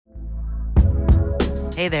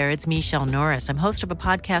Hey there, it's Michelle Norris. I'm host of a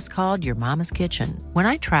podcast called Your Mama's Kitchen. When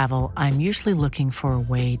I travel, I'm usually looking for a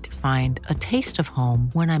way to find a taste of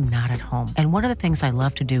home when I'm not at home. And one of the things I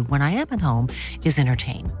love to do when I am at home is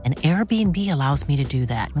entertain. And Airbnb allows me to do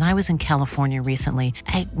that. When I was in California recently,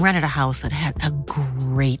 I rented a house that had a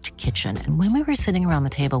great kitchen. And when we were sitting around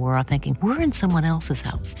the table, we were all thinking, we're in someone else's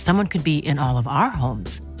house. Someone could be in all of our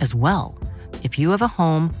homes as well. If you have a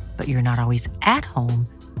home, but you're not always at home,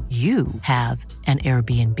 you have an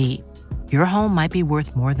Airbnb. Your home might be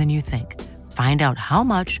worth more than you think. Find out how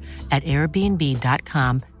much at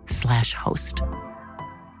airbnb.com/host.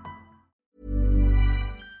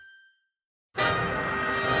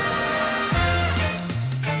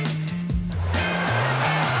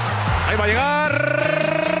 Ahí va a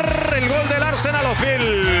llegar el gol del Arsenal.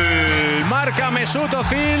 Ozil. Marca Mesut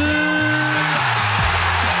Ozil.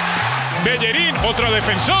 Bellerín, otro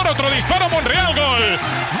defensor, otro disparo, Monreal, gol.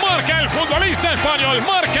 Marca el futbolista español,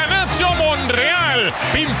 marca Nacho Monreal.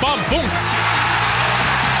 Pim, pam, pum.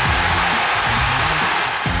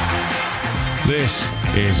 This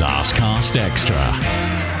is Arsecast Extra.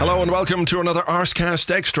 Hello and welcome to another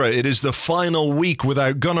Arsecast Extra. It is the final week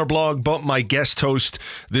without Gunner Blog, but my guest host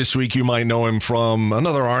this week, you might know him from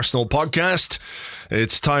another Arsenal podcast.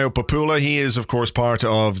 It's Tayo Papula. He is, of course, part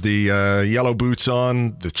of the Yellow Boots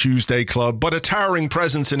On, the Tuesday Club, but a towering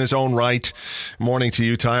presence in his own right. Morning to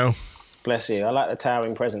you, Tayo. Bless you. I like the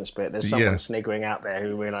towering presence bit. There's someone sniggering out there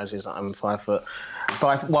who realises that I'm 5 foot.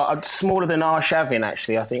 Well, I'm smaller than Arshavin,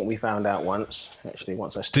 actually. I think we found out once.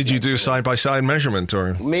 Did you do side-by-side measurement?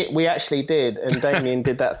 Or we actually did. And Damien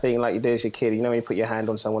did that thing like you did as a kid. You know when you put your hand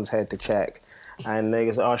on someone's head to check. And there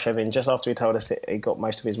was Arshavin, just after he told us he got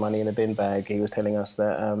most of his money in a bin bag, he was telling us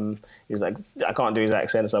that he was like, I can't do his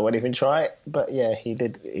accent, so I won't even try it. But yeah, he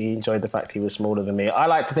did. He enjoyed the fact he was smaller than me. I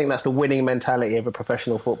like to think that's the winning mentality of a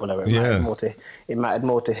professional footballer. It mattered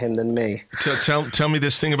more to him than me. Tell me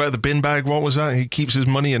this thing about the bin bag. What was that? He keeps his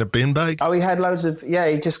money in a bin bag? Oh, he had loads of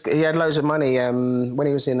money when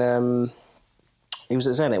he was in. He was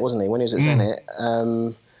at Zenit, wasn't he? When he was at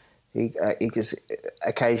Zenit. He just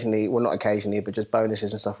occasionally, well, not occasionally, but just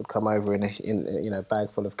bonuses and stuff would come over in a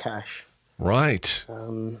bag full of cash. Right.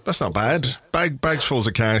 That's not bad. Bags full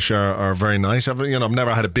of cash are very nice. I've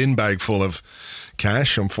never had a bin bag full of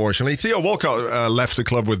cash, unfortunately. Theo Walcott left the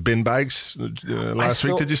club with bin bags last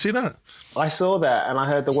week. Did you see that? I saw that, and I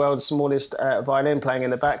heard the world's smallest violin playing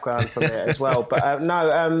in the background from it as well. But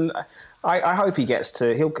I hope he gets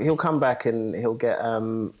to. He'll come back and he'll get.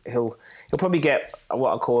 He'll probably get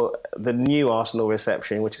what I call the new Arsenal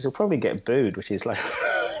reception, which is he'll probably get booed, which is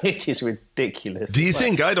ridiculous. Do you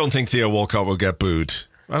think? I don't think Theo Walcott will get booed.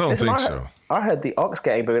 I don't think so. I heard the Ox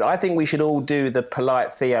getting booed. I think we should all do the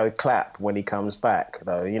polite Theo clap when he comes back,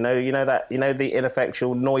 though. You know the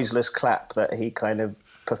ineffectual, noiseless clap that he kind of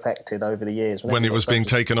perfected over the years when he was being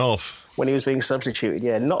taken off. When he was being substituted,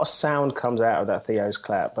 yeah, not a sound comes out of that Theo's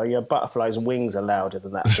clap. But your butterfly's wings are louder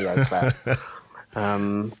than that Theo clap. He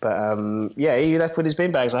left with his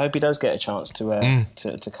bin bags. I hope he does get a chance to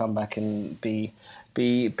come back and be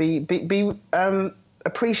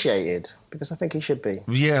appreciated, because I think he should be.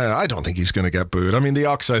 Yeah, I don't think he's going to get booed. I mean, the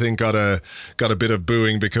Ox, I think, got a bit of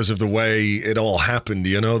booing because of the way it all happened.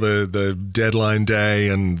 You know, the deadline day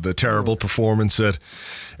and the terrible performance at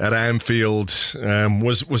Anfield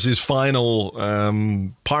was his final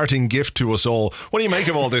parting gift to us all. What do you make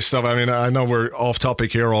of all this stuff? I mean, I know we're off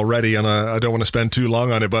topic here already, and I don't want to spend too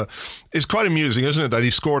long on it, but it's quite amusing, isn't it, that he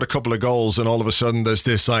scored a couple of goals and all of a sudden there's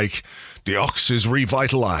this like, the Ox is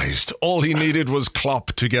revitalised. All he needed was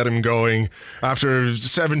Klopp to get him going. After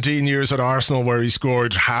 17 years at Arsenal where he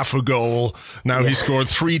scored half a goal, now he scored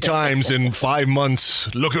 3 times in 5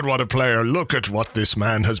 months. Look at what a player, look at what this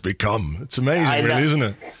man has become. It's amazing, really, isn't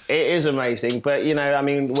it? It is amazing, but,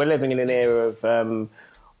 we're living in an era of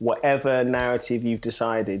whatever narrative you've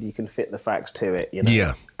decided, you can fit the facts to it,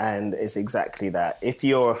 Yeah. And it's exactly that. If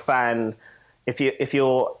you're a fan... If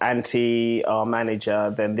you're anti our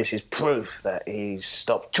manager, then this is proof that he's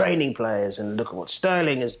stopped training players, and look at what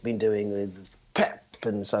Sterling has been doing with Pep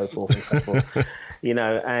and so forth and so forth.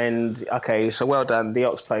 And okay, so well done. The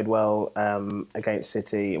Ox played well against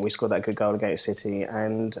City, and we scored that good goal against City.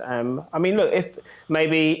 And look, if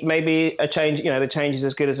maybe a change, the change is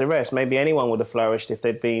as good as the rest. Maybe anyone would have flourished if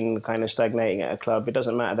they'd been kind of stagnating at a club. It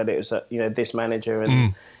doesn't matter that it was this manager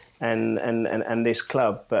and this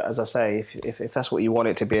club, but as I say, if that's what you want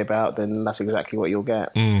it to be about, then that's exactly what you'll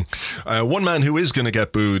get. One man who is going to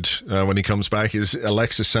get booed when he comes back is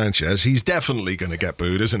Alexis Sanchez. He's definitely going to get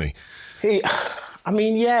booed, isn't he? I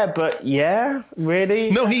mean,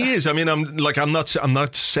 really? No, he is. I mean, I'm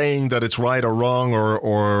not saying that it's right or wrong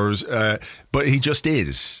but he just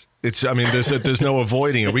is. There's no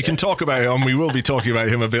avoiding it. We can talk about him, and we will be talking about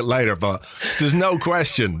him a bit later, but there's no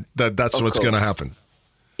question that that's what's going to happen.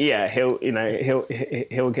 Yeah, he'll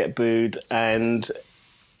get booed,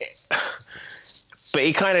 but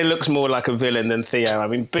he kind of looks more like a villain than Theo. I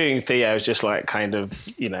mean, booing Theo is just like kind of,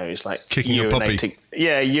 it's like kicking a puppy.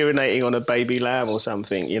 Yeah, urinating on a baby lamb or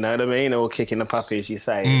something. You know what I mean? Or kicking a puppy, as you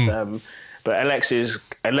say. But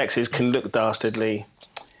Alexis can look dastardly,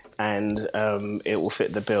 and it will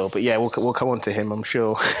fit the bill. But yeah, we'll come on to him, I'm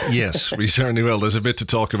sure. Yes, we certainly will. There's a bit to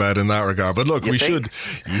talk about in that regard. But look, should,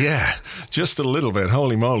 just a little bit.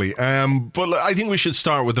 Holy moly. But I think we should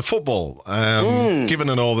start with the football. Given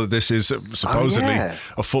and all that this is supposedly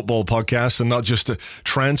a football podcast and not just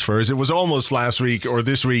transfers. It was almost last week or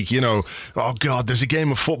this week, oh God, there's a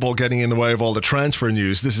game of football getting in the way of all the transfer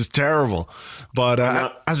news. This is terrible. But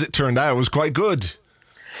as it turned out, it was quite good.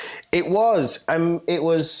 It was.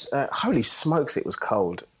 Holy smokes! It was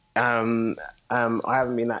cold. I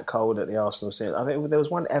haven't been that cold at the Arsenal since. I think there was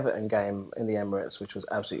one Everton game in the Emirates which was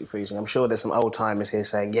absolutely freezing. I'm sure there's some old timers here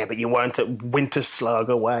saying, "Yeah, but you weren't at Winterslag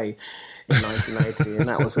away in 1980, and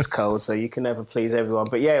that was as cold." So you can never please everyone.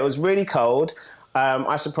 But yeah, it was really cold.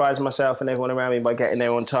 I surprised myself and everyone around me by getting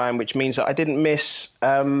there on time, which means that I didn't miss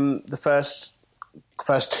the first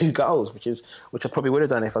 2 goals, which I probably would have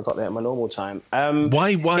done if I got there at my normal time.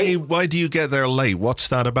 Why do you get there late? What's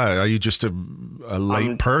that about? Are you just a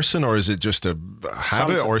late person, or is it just a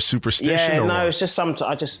habit or a superstition? Yeah, or no, what? it's just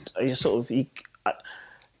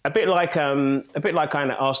a bit like kind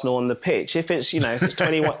of Arsenal on the pitch. If it's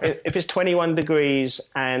 21 if it's 21 degrees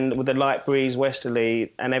and with a light breeze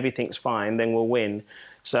westerly and everything's fine, then we'll win.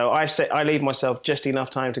 So I leave myself just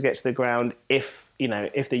enough time to get to the ground if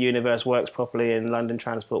the universe works properly and London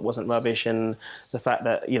transport wasn't rubbish, and the fact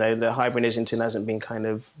that the Highbury Islington hasn't been kind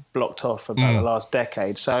of blocked off for about the last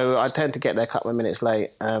decade. So I tend to get there a couple of minutes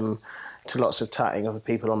late to lots of tatting of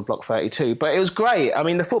people on block 32. But it was great. I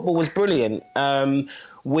mean, the football was brilliant.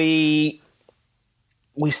 We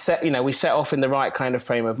set off in the right kind of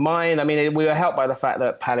frame of mind. I mean, we were helped by the fact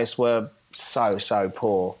that Palace were so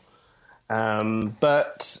poor.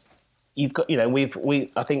 But you've got,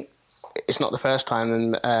 I think it's not the first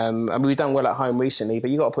time, and we've done well at home recently,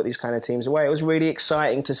 but you've got to put these kind of teams away. It was really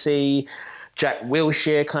exciting to see Jack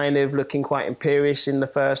Wilshere kind of looking quite imperious in the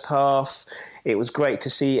first half. It was great to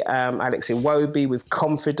see Alex Iwobi with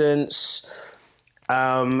confidence.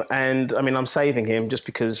 And I mean, I'm saving him just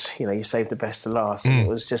because, you save the best to last. And it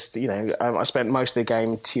was just, I spent most of the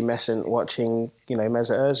game tumescent watching,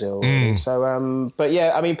 Mesut Ozil. Really. So, but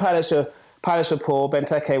yeah, I mean, Palace were poor.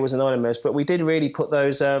 Benteke was anonymous, but we did really put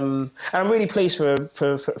those. And I'm really pleased for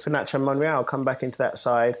Nacho Monreal come back into that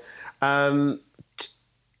side.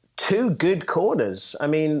 2 good corners. I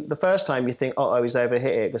mean, the first time you think, he's overhit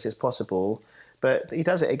it because it's possible, but he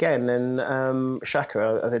does it again, and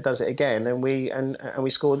Xhaka does it again, and we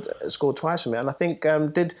scored twice from it. And I think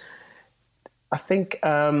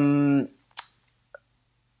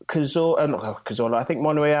Cazorla, I think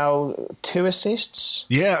Monreal 2 assists.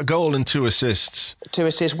 Yeah, a goal and 2 assists. 2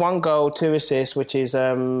 assists, 1 goal, 2 assists, which is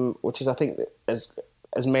I think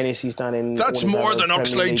as many as he's done in. That's more than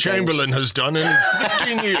Oxlade-Chamberlain has done in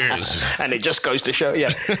 15 years. And it just goes to show,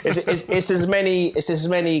 it's as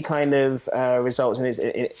many kind of results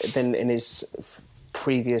than in his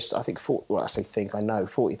previous, I think,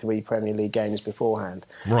 43 Premier League games beforehand.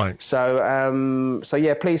 Right. So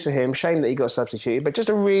yeah, pleased for him. Shame that he got substituted, but just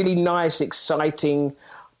a really nice, exciting.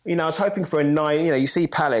 I was hoping for a 9. You see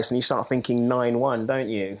Palace and you start thinking 9-1, don't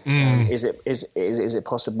you? Is it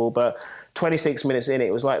possible? But 26 minutes in,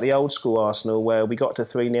 it was like the old school Arsenal where we got to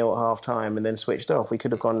 3-0 at half time and then switched off. We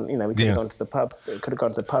could have gone. We could have gone to the pub. Could have gone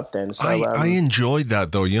to the pub then. So I enjoyed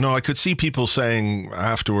that though. I could see people saying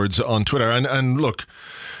afterwards on Twitter, and look,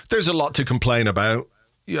 there's a lot to complain about.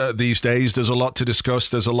 These days, there's a lot to discuss.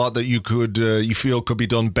 There's a lot that you feel could be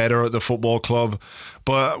done better at the football club.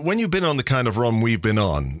 But when you've been on the kind of run we've been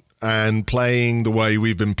on and playing the way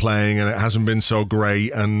we've been playing, and it hasn't been so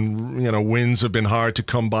great, and wins have been hard to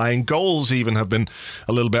come by, and goals even have been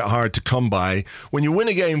a little bit hard to come by. When you win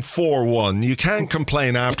a game 4-1, you can't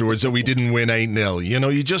complain afterwards that we didn't win 8-0.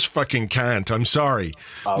 You just fucking can't. I'm sorry.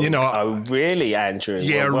 Oh, really, Andrew?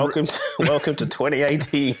 Yeah. Well, welcome to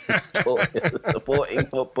 2018 supporting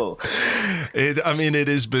football. It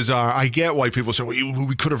is bizarre. I get why people say,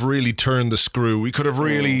 we could have really turned the screw. We could have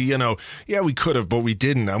really, we could have, but we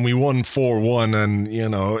didn't. And we won 4-1. And,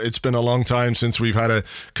 it's been a long time since we've had a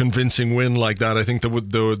convincing win like that. I think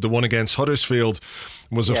the one against Huddersfield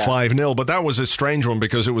was a 5-0. But that was a strange one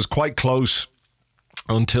because it was quite close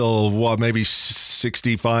until maybe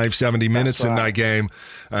 65, 70 minutes in that game,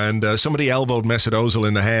 and somebody elbowed Mesut Ozil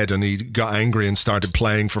in the head, and he got angry and started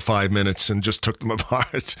playing for 5 minutes and just took them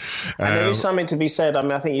apart. And there is something to be said. I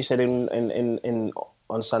mean, I think you said in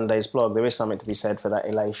on Sunday's blog, there is something to be said for that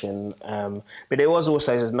elation. But it was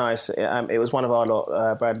also nice. It was one of our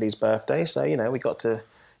lot, Bradley's birthday, so we got to.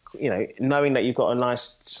 Knowing that you've got a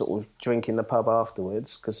nice sort of drink in the pub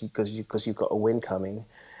afterwards because you've got a win coming.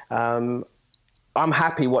 I'm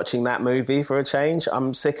happy watching that movie for a change.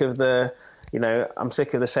 I'm sick of the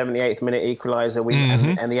 78th minute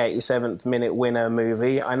equaliser and the 87th minute winner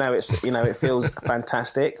movie. I know it feels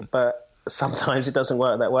fantastic, but sometimes it doesn't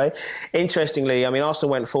work that way. Interestingly, I mean,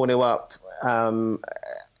 Arsenal went 4-0 up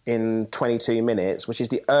in 22 minutes, which is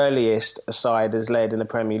the earliest a side has led in a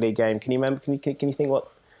Premier League game. Can you remember? Can you think what?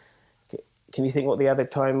 Can you think what the other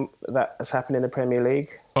time that has happened in the Premier League?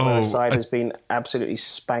 Where a side has been absolutely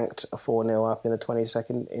spanked 4-0 up in the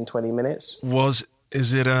 20 minutes?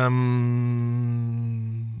 Is it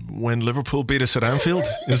when Liverpool beat us at Anfield?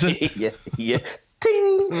 Is it? yeah.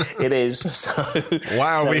 Ting! It is. So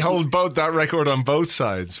wow, we hold both that record on both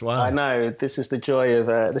sides. Wow. I know. This is the joy of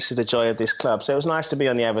this club. So it was nice to be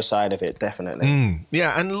on the other side of it, definitely.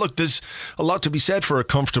 Yeah, and look, there's a lot to be said for a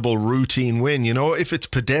comfortable routine win. If it's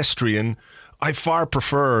pedestrian, I far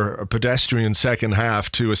prefer a pedestrian second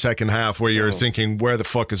half to a second half where you're thinking, where the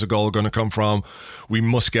fuck is a goal going to come from? We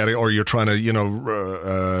must get it, or you're trying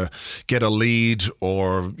to, get a lead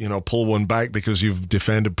or, pull one back because you've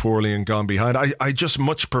defended poorly and gone behind. I just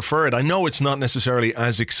much prefer it. I know it's not necessarily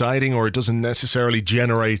as exciting, or it doesn't necessarily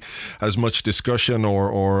generate as much discussion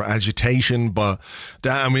or agitation, but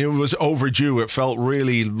it was overdue. It felt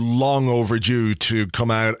really long overdue to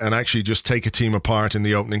come out and actually just take a team apart in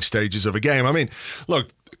the opening stages of a game. I mean, look,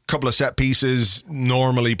 a couple of set pieces,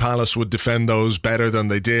 normally Palace would defend those better than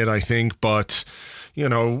they did, I think, but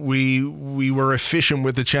we were efficient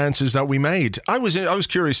with the chances that we made. I was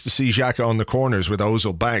curious to see Xhaka on the corners with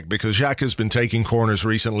Ozil back, because Xhaka's been taking corners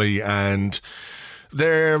recently and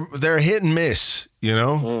they're hit and miss,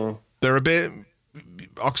 They're a bit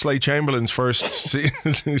Oxlade-Chamberlain's first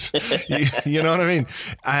season. you know what I mean?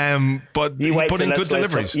 But he put in good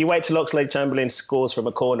deliveries. You wait till Oxlade-Chamberlain scores from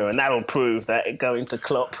a corner, and that'll prove that it going to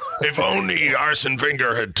Klopp. If only Arsene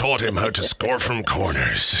Wenger had taught him how to score from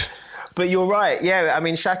corners. But you're right. Yeah, I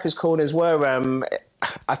mean, Xhaka's corners were.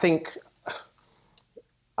 I think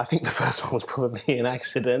the first one was probably an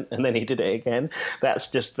accident, and then he did it again.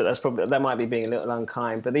 That might be being a little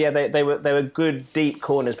unkind. But yeah, they were good deep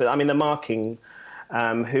corners. But I mean, the marking.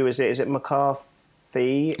 Who is it? Is it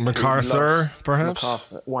McCarthy? MacArthur, perhaps?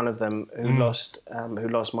 MacArthur, one of them who lost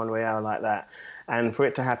Monreal like that. And for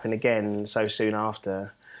it to happen again so soon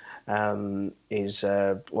after was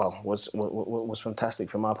fantastic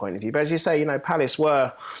from our point of view. But as you say, Palace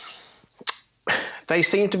they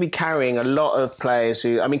seem to be carrying a lot of players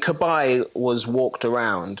who... I mean, Cabaye was walked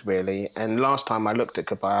around, really. And last time I looked at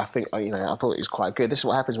Cabaye, I think, I thought he was quite good. This is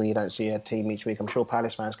what happens when you don't see a team each week. I'm sure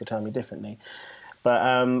Palace fans could tell me differently. But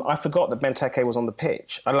I forgot that Benteke was on the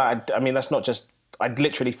pitch. I mean, that's not just... I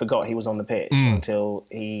literally forgot he was on the pitch until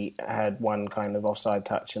he had one kind of offside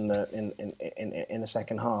touch in the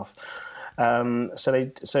second half. So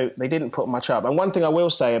they didn't put much up. And one thing I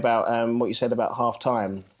will say about what you said about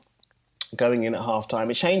half-time, going in at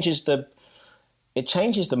half-time, it changes the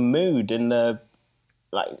mood and the...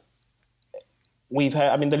 We've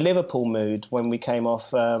had, the Liverpool mood when we came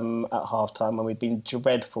off at half-time, when we'd been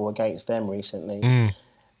dreadful against them recently.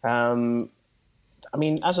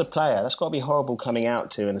 As a player, that's got to be horrible coming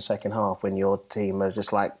out to in the second half when your team are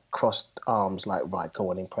just crossed arms, right, go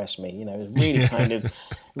on, impress me. It's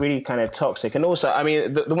really kind of toxic. And also,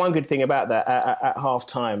 the one good thing about that at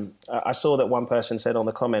half-time, I saw that one person said on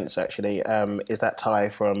the comments actually, is that Ty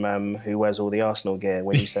from who wears all the Arsenal gear,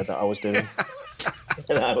 when you said that I was doing...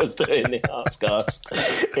 I was doing the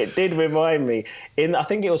Arsecast. It did remind me. I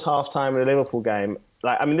think it was half-time in the Liverpool game.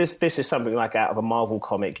 This is something out of a Marvel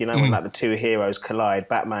comic, when the two heroes collide,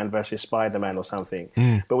 Batman versus Spider-Man or something.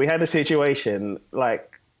 But we had a situation,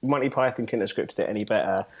 Monty Python couldn't have scripted it any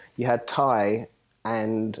better. You had Ty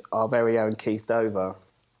and our very own Keith Dover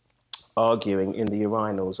arguing in the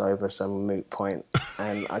urinals over some moot point.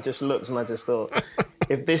 And I just looked and I just thought,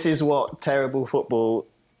 if this is what terrible football...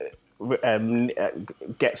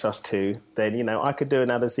 gets us to, then I could do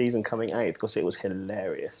another season coming 8th because it was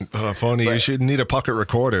hilarious. If only you should need a pocket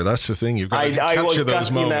recorder. That's the thing. You've got to capture those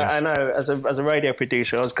moments. I know. As a radio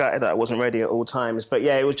producer, I was gutted that I wasn't ready at all times. But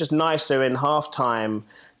yeah, it was just nicer in half-time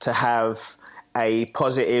to have a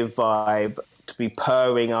positive vibe, to be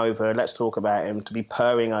purring over. Let's talk about him. To be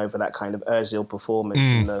purring over that kind of Ozil performance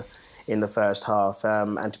in the first half,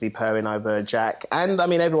 and to be purring over Jack. And I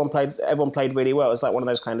mean, everyone played really well. It's like one of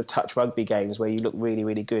those kind of touch rugby games where you look really,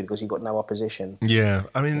 really good because you've got no opposition. Yeah,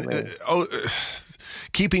 I mean,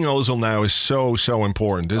 keeping Ozil now is so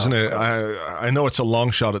important, isn't it? I know it's a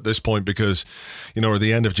long shot at this point because, you know, at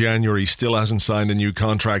the end of January, he still hasn't signed a new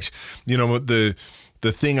contract. You know, the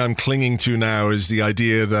thing I'm clinging to now is the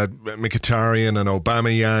idea that Mkhitaryan and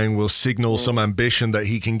Aubameyang will signal some ambition that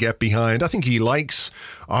he can get behind. I think he likes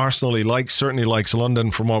Arsenal. He certainly likes London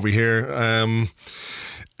from what we hear.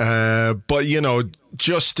 But, you know,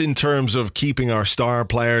 just in terms of keeping our star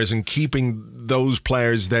players and keeping those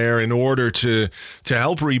players there in order to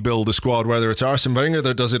help rebuild the squad, whether it's Arsene Wenger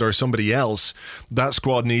that does it or somebody else, that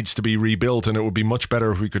squad needs to be rebuilt, and it would be much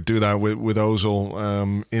better if we could do that with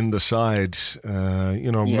Ozil in the side.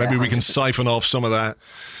 Maybe we can siphon off some of that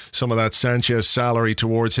Sanchez salary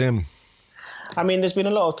towards him. I mean, there's been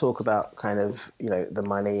a lot of talk about kind of, you know, the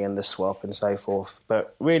money and the swap and so forth,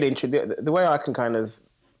 but really, the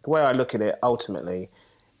way I look at it ultimately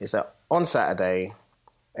is that on Saturday,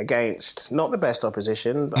 against not the best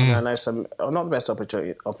opposition, I know not the best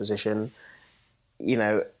opposition, you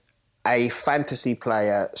know, a fantasy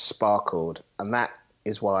player sparkled, and that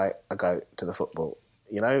is why I go to the football.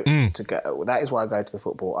 You know, that is why I go to the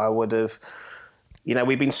football. I would have, you know,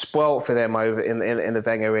 we've been spoilt for them over in the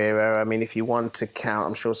Wenger era. I mean, if you want to count,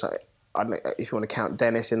 I'm sure so. I don't know if you want to count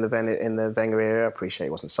Dennis in the Wenger era. I appreciate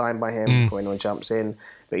it wasn't signed by him before anyone jumps in.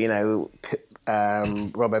 But, you know,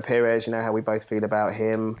 Robert Pires, you know how we both feel about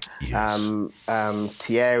him. Yes.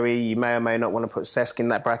 Thierry, you may or may not want to put Cesc in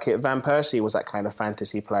that bracket. Van Persie was that kind of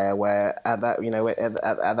fantasy player where at that, you know, at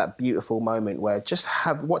that beautiful moment where just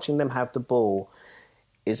watching them have the ball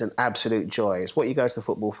is an absolute joy. It's what you go to the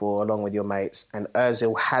football for along with your mates. And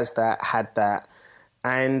Ozil had that.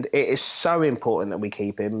 And it is so important that we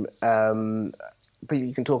keep him. But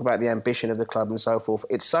you can talk about the ambition of the club and so forth.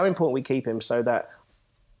 It's so important we keep him so that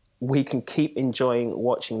we can keep enjoying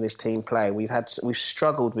watching this team play. We've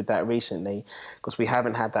struggled with that recently because we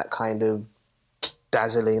haven't had that kind of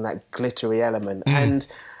dazzling, that glittery element. And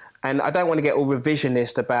I don't want to get all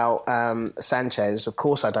revisionist about Sanchez. Of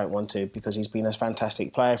course I don't want to, because he's been a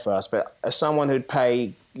fantastic player for us. But as someone who'd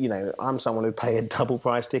pay, you know, I'm someone who'd pay a double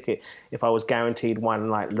price ticket if I was guaranteed one,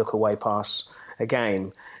 like, look away pass a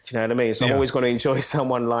game. Do you know what I mean? So I'm always going to enjoy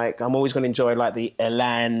the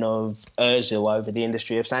elan of Ozil over the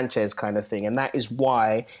industry of Sanchez kind of thing. And that is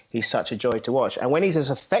why he's such a joy to watch. And when he's as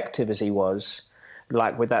effective as he was,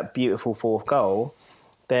 like with that beautiful fourth goal,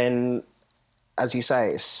 then, as you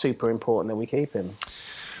say, it's super important that we keep him.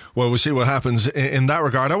 Well, we'll see what happens in that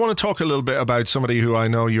regard. I want to talk a little bit about somebody who I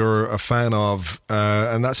know you're a fan of,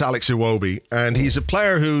 and that's Alex Iwobi. And he's a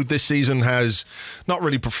player who this season has not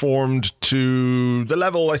really performed to the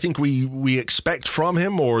level I think we expect from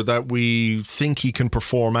him, or that we think he can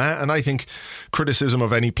perform at. And I think criticism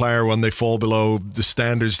of any player when they fall below the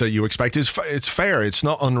standards that you expect it's fair. It's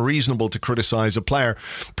not unreasonable to criticize a player.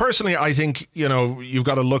 Personally, I think, you know, you've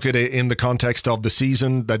got to look at it in the context of the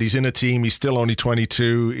season that he's in a team. He's still only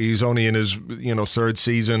 22. He's only in his, you know, third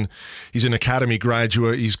season. He's an academy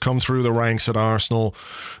graduate. He's come through the ranks at Arsenal,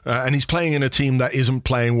 and he's playing in a team that isn't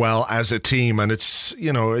playing well as a team. And it's,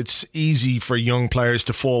 you know, it's easy for young players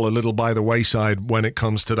to fall a little by the wayside when it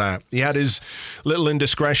comes to that. He had his little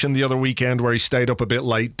indiscretion the other weekend where he stayed up a bit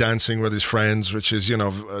late dancing with his friends, which is, you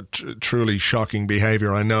know, truly shocking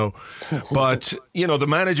behaviour, I know. But, you know, the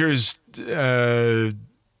manager's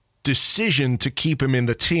decision to keep him in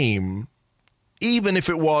the team, even if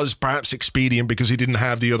it was perhaps expedient because he didn't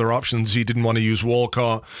have the other options. He didn't want to use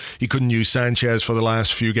Walcott. He couldn't use Sanchez for the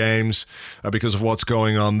last few games because of what's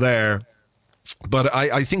going on there. But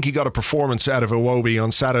I think he got a performance out of Iwobi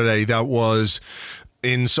on Saturday that was,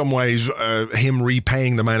 in some ways, him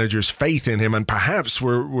repaying the manager's faith in him. And perhaps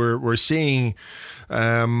we're seeing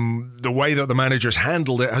the way that the manager's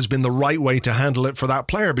handled it has been the right way to handle it for that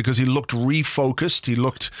player, because he looked refocused. He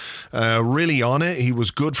looked really on it. He was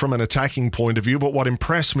good from an attacking point of view. But what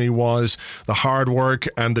impressed me was the hard work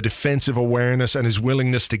and the defensive awareness and his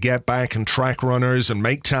willingness to get back and track runners and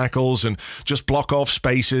make tackles and just block off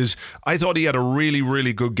spaces. I thought he had a really,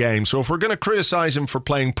 really good game. So if we're going to criticize him for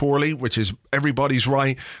playing poorly, which is everybody's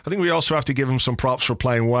right, I think we also have to give him some props for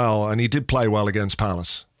playing well. And he did play well against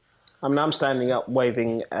Palace. I mean, I'm standing up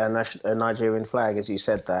waving a Nigerian flag as you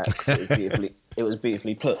said that, because it was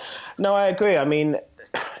beautifully put. No, I agree. I mean,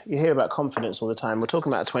 you hear about confidence all the time. We're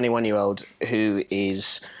talking about a 21-year-old who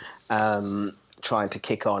is trying to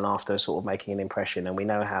kick on after sort of making an impression, and we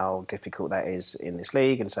know how difficult that is in this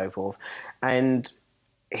league and so forth. And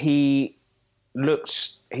he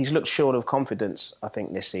he's looked short of confidence, I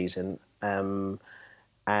think, this season.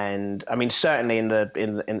 And I mean, certainly in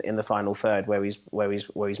the final third, where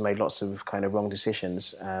he's made lots of kind of wrong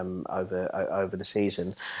decisions over the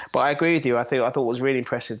season. But I agree with you. I thought it was really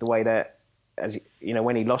impressive the way that, as you know,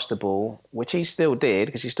 when he lost the ball, which he still did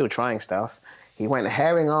because he's still trying stuff, he went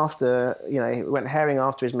herring after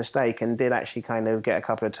his mistake and did actually kind of get a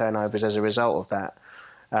couple of turnovers as a result of that.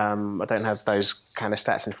 I don't have those kind of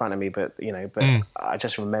stats in front of me, but I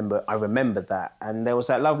just remember that. And there was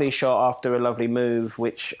that lovely shot after a lovely move,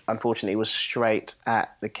 which unfortunately was straight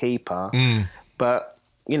at the keeper. But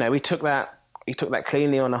he took that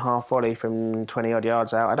cleanly on a half volley from 20 odd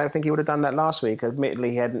yards out. I don't think he would have done that last week.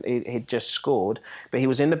 Admittedly, he'd just scored, but he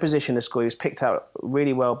was in the position to score. He was picked out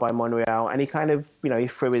really well by Monreal, and he kind of he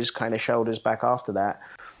threw his kind of shoulders back after that.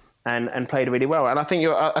 And played really well. And I think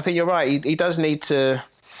you're right. He does need to,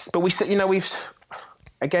 but we've seen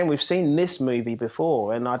this movie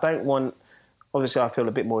before, and I don't want. Obviously, I feel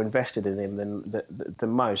a bit more invested in him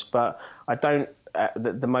than most, but I don't.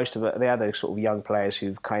 The most of the other sort of young players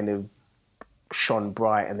who've kind of shone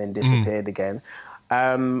bright and then disappeared again.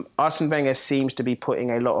 Arsene Wenger seems to be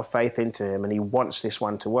putting a lot of faith into him, and he wants this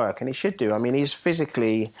one to work, and he should do. I mean, he's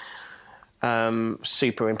physically.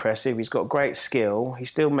 Super impressive. He's got great skill. He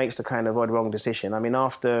still makes the kind of odd wrong decision. I mean,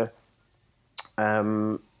 after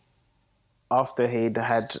he'd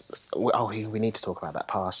had... we need to talk about that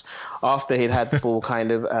pass. After he'd had the ball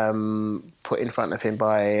kind of put in front of him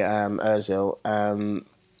by Ozil,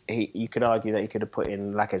 you could argue that he could have put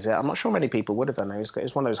in Lacazette. I'm not sure many people would have done that.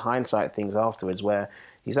 It's one of those hindsight things afterwards where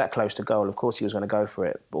he's that close to goal. Of course he was going to go for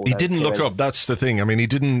it. He didn't look up. That's the thing. I mean, he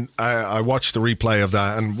didn't... I watched the replay of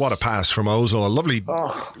that, and what a pass from Ozil. A lovely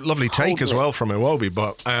take as well from Iwobi.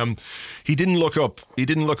 But he didn't look up. He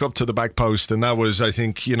didn't look up to the back post, and that was, I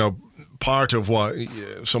think, part of what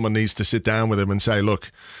someone needs to sit down with him and say,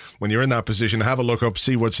 look, when you're in that position, have a look up,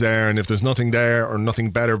 see what's there, and if there's nothing there or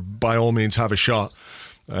nothing better, by all means, have a shot.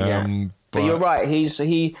 But you're right.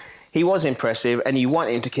 He was impressive, and you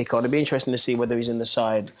want him to kick on. It'd be interesting to see whether he's in the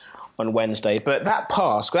side on Wednesday. But that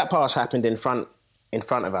pass happened in front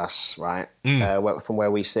of us, right, from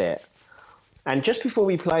where we sit. And just before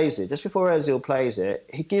Ozil plays it,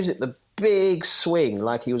 he gives it the big swing,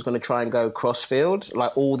 like he was going to try and go cross-field,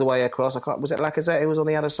 like all the way across. Was it Lacazette who was on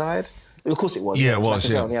the other side? Of course it was. Yeah, it was.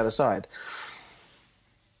 Lacazette on the other side.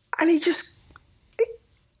 And he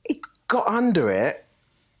got under it.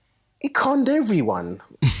 He conned everyone.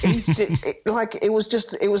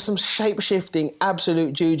 It was some shape-shifting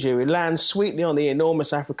absolute juju. It lands sweetly on the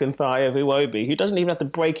enormous African thigh of Iwobi, who doesn't even have to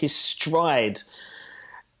break his stride.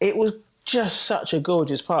 It was just such a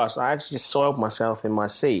gorgeous pass. I actually just soiled myself in my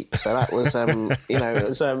seat. So that was,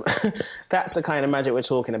 that's the kind of magic we're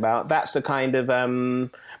talking about. That's the kind of, a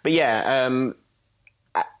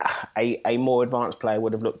more advanced player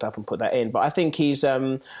would have looked up and put that in. But I think he's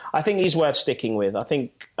worth sticking with. I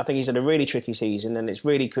think he's had a really tricky season, and it's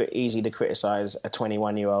really easy to criticise a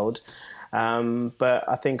 21-year-old. But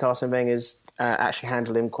I think Arsene Wenger's actually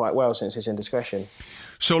handled him quite well since his indiscretion.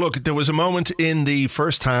 So look, there was a moment in the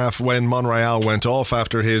first half when Monreal went off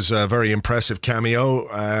after his very impressive cameo.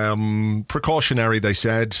 Precautionary, they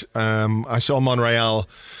said. I saw Monreal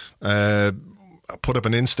put up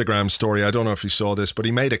an Instagram story. I don't know if you saw this, but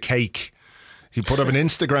he made a cake. He put up an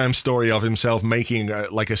Instagram story of himself making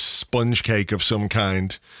like a sponge cake of some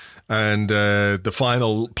kind. And the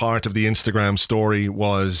final part of the Instagram story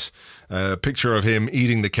was a picture of him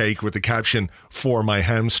eating the cake with the caption, "For my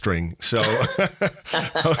hamstring." So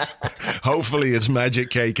hopefully it's magic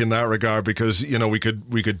cake in that regard, because, we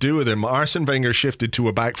could do with him. Arsene Wenger shifted to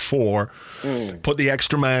a back four, put the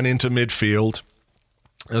extra man into midfield,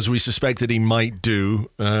 as we suspected he might do.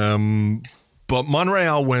 But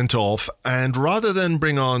Monreal went off, and rather than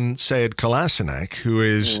bring on Sead Kolasinac, who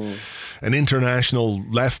is an international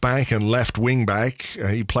left-back and left-wing-back,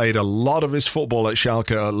 he played a lot of his football at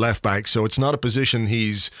Schalke at left-back, so it's not a position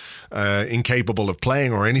he's incapable of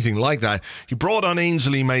playing or anything like that. He brought on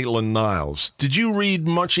Ainsley Maitland-Niles. Did you read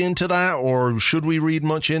much into that, or should we read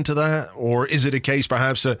much into that? Or is it a case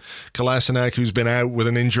perhaps that Kolasinac, who's been out with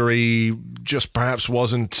an injury, just perhaps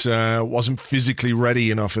wasn't physically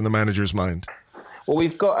ready enough in the manager's mind? Well,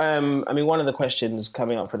 we've got. One of the questions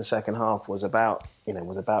coming up for the second half was about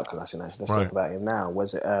Kolasinac. Let's talk about him now.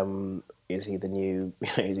 Was it? Is he the new?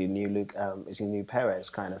 Is he new Luke? Is he new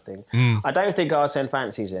Perez kind of thing? I don't think Arsene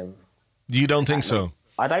fancies him. You don't think so?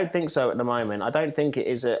 I don't think so at the moment. I don't think it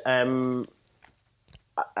is and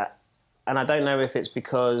I don't know if it's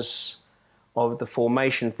because of the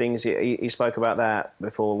formation things. He spoke about that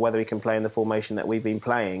before, whether he can play in the formation that we've been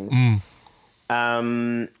playing.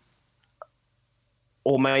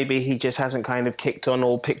 or maybe he just hasn't kind of kicked on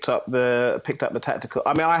or picked up the tactical.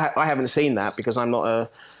 I mean, I haven't seen that because I'm not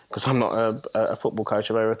a football coach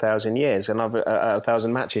of over 1,000 years and I've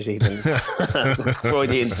 1,000 matches even.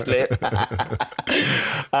 Freudian slip.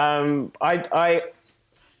 I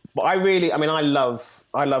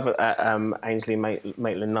love Ainsley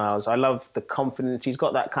Maitland-Niles. I love the confidence. He's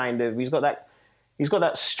got that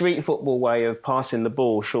street football way of passing the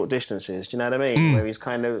ball short distances. Do you know what I mean? Where he's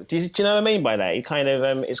kind of, do you know what I mean by that? He kind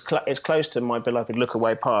of it's close to my beloved look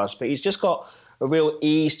away pass, but he's just got a real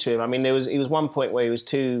ease to him. I mean, he was one point where he was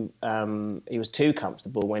too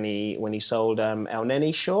comfortable when he sold El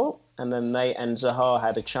Neni short, and then and Zaha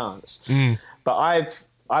had a chance. But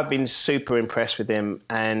I've been super impressed with him,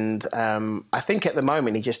 and I think at the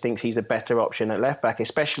moment he just thinks he's a better option at left back,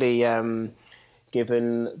 especially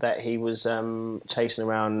given that he was chasing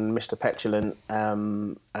around Mr. Petulant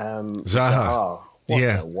Zaha. What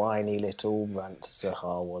a whiny little runt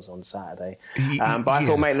Zaha was on Saturday. But I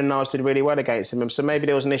thought Maitland-Niles did really well against him, so maybe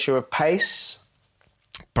there was an issue of pace.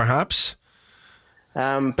 Perhaps.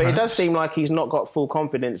 But it does seem like he's not got full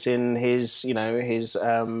confidence in his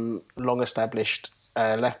long-established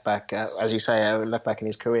left back, as you say, left back in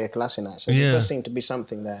his career, Kolasinac. So there does seem to be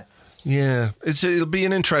something there. Yeah, it'll be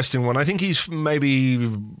an interesting one. I think he's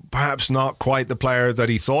maybe perhaps not quite the player that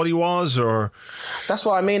he thought he was, or that's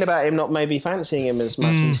what I mean about him not maybe fancying him as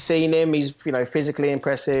much. He's seen him. He's physically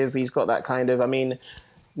impressive. He's got that kind of. I mean,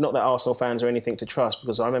 not that Arsenal fans are anything to trust,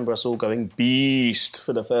 because I remember us all going beast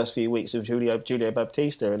for the first few weeks of Julio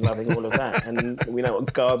Baptista and loving all of that, and we know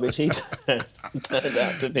what garbage he turned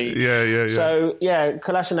out to be. Yeah. So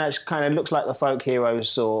Kolasinac kind of looks like the folk hero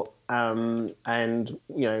sort.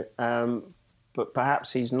 But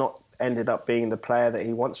perhaps he's not ended up being the player that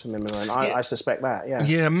he wants from him, and I suspect that.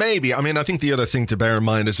 Yeah, maybe. I mean, I think the other thing to bear in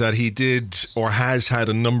mind is that he did or has had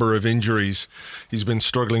a number of injuries. He's been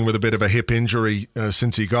struggling with a bit of a hip injury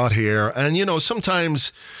since he got here, and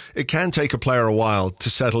sometimes it can take a player a while to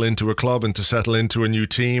settle into a club and to settle into a new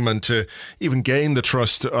team and to even gain the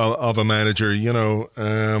trust of a manager.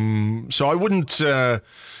 So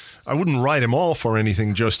I wouldn't write him off or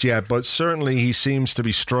anything just yet, but certainly he seems to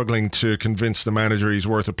be struggling to convince the manager he's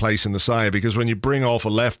worth a place in the side, because when you bring off a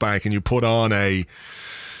left back and you put on a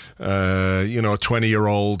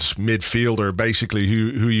 20-year-old midfielder, basically,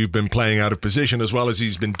 who you've been playing out of position as well as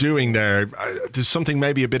he's been doing there, there's something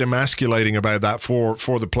maybe a bit emasculating about that for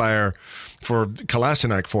the player, for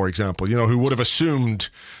Kolasinac, for example, who would have assumed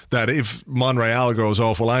that if Monreal goes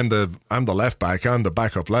off, well, I'm the left back, I'm the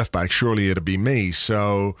backup left back, surely it'd be me.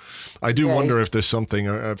 So I do wonder if there's something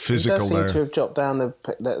physical there. He does seem to have dropped down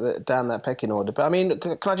down that pecking order. But I mean,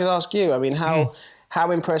 can I just ask you? I mean, how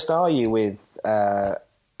impressed are you with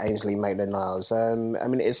Ainsley Maitland-Niles? I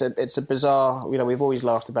mean, it's a bizarre. We've always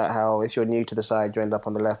laughed about how if you're new to the side, you end up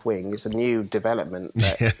on the left wing. It's a new development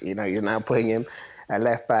that he's now putting him at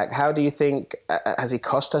left back. How do you think has he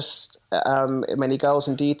cost us many goals?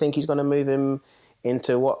 And do you think he's going to move him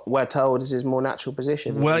into what we're told is his more natural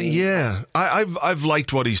position? Well, yeah, I've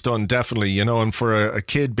liked what he's done, definitely. And for a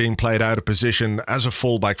kid being played out of position as a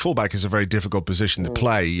fullback is a very difficult position to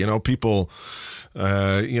play. People.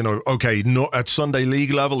 At Sunday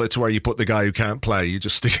league level, it's where you put the guy who can't play. You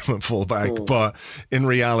just stick him at full back. But in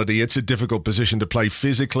reality, it's a difficult position to play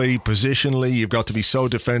physically, positionally. You've got to be so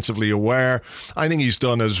defensively aware. I think he's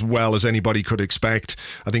done as well as anybody could expect.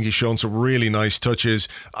 I think he's shown some really nice touches.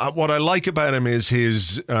 What I like about him is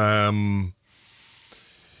his, the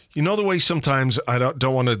way sometimes I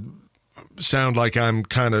don't want to sound like I'm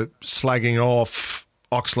kind of slagging off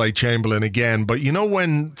Oxlade-Chamberlain again, but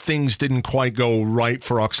when things didn't quite go right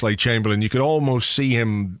for Oxlade-Chamberlain, you could almost see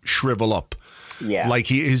him shrivel up. Yeah. Like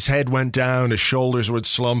his head went down, his shoulders would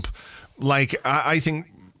slump. Like, I think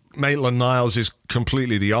Maitland-Niles is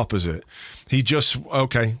completely the opposite. He just,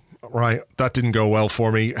 right, that didn't go well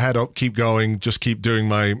for me. Head up, keep going, just keep doing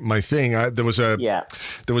my thing. There was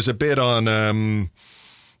a bit on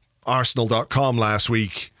Arsenal.com last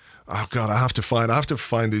week. Oh God, I have to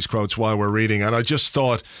find these quotes while we're reading, and I just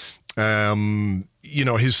thought,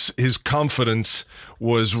 his confidence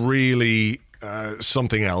was really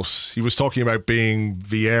something else. He was talking about being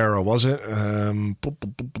Vieira, was it?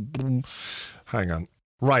 Hang on,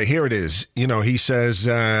 right here it is. He says,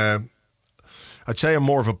 I'd say I'm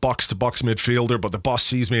more of a box-to-box midfielder, but the boss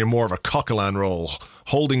sees me in more of a Coquelin role,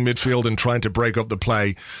 holding midfield and trying to break up the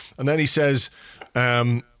play. And then he says,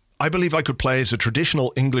 I believe I could play as a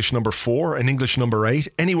traditional English number 4, an English number 8,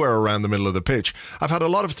 anywhere around the middle of the pitch. I've had a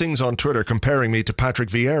lot of things on Twitter comparing me to Patrick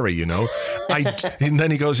Vieira, you know. And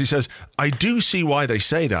then he says, I do see why they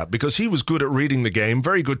say that, because he was good at reading the game,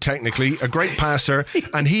 very good technically, a great passer,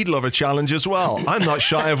 and he'd love a challenge as well. I'm not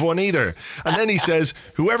shy of one either. And then he says,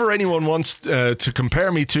 whoever anyone wants to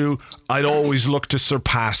compare me to, I'd always look to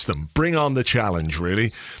surpass them. Bring on the challenge,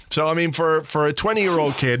 really. So, I mean, for a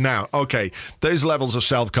 20-year-old kid now, okay, there's levels of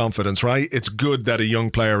self-confidence, right? It's good that a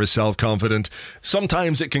young player is self-confident.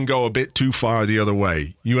 Sometimes it can go a bit too far the other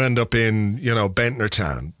way. You end up in, Bentner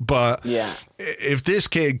Town. But if this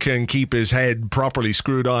kid can keep his head properly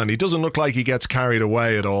screwed on, he doesn't look like he gets carried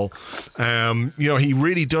away at all. He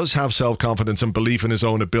really does have self-confidence and belief in his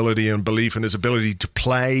own ability and belief in his ability to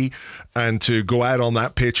play and to go out on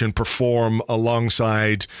that pitch and perform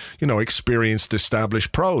alongside, experienced,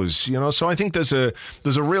 established pros. So I think there's a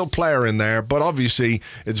real player in there, but obviously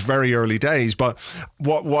it's very early days. But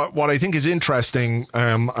what I think is interesting,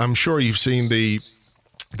 I'm sure you've seen the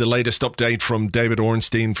latest update from David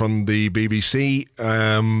Ornstein from the BBC,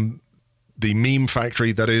 the meme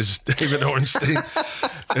factory that is David Ornstein.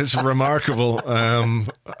 It's remarkable.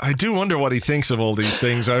 I do wonder what he thinks of all these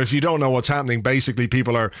things. If you don't know what's happening, basically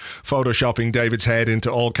people are photoshopping David's head into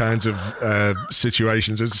all kinds of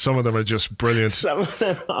situations. Some of them are just brilliant. Some of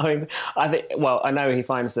them, I think. Well, I know he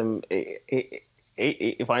finds them.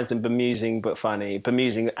 He finds them bemusing but funny,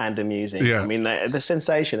 bemusing and amusing. Yeah. I mean, they're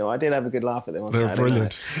sensational. I did have a good laugh at them on They're Saturday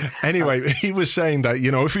brilliant. night. Anyway, he was saying that,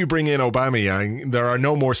 if we bring in Aubameyang, there are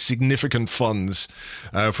no more significant funds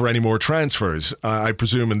for any more transfers, I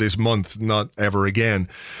presume in this month, not ever again.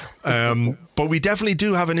 But we definitely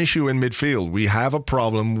do have an issue in midfield. We have a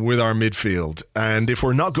problem with our midfield. And if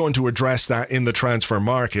we're not going to address that in the transfer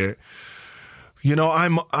market,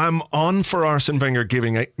 I'm on for Arsene Wenger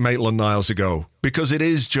giving Maitland-Niles a go, because it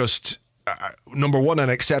is just, number one, an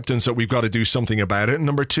acceptance that we've got to do something about it. And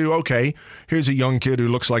number two, okay, here's a young kid who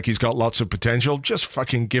looks like he's got lots of potential. Just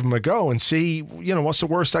fucking give him a go and see, what's the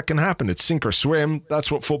worst that can happen? It's sink or swim.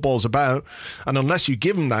 That's what football's about. And unless you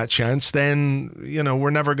give him that chance, then, we're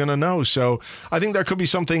never going to know. So I think there could be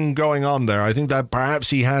something going on there. I think that perhaps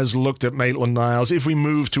he has looked at Maitland-Niles. If we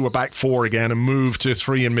move to a back 4 again and move to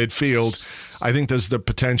 3 in midfield, I think there's the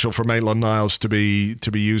potential for Maitland-Niles to be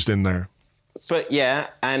used in there. But yeah,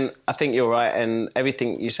 and I think you're right, and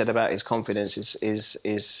everything you said about his confidence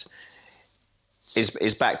is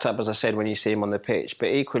backed up, as I said, when you see him on the pitch. But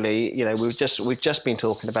equally, we've just been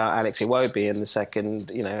talking about Alex Iwobi in the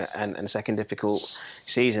second, and second difficult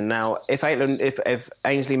season. Now, if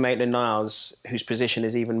Ainsley Maitland-Niles, whose position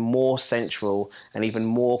is even more central and even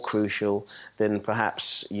more crucial than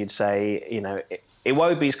perhaps you'd say,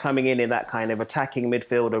 Iwobi's coming in that kind of attacking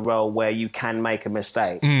midfielder role where you can make a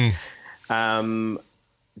mistake.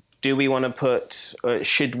 Do we want to put?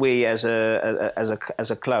 Should we, as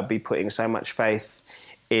a club, be putting so much faith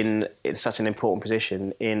in such an important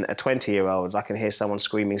position in a 20-year-old? I can hear someone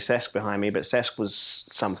screaming Cesc behind me, but Cesc was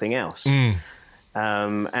something else. And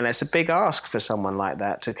it's a big ask for someone like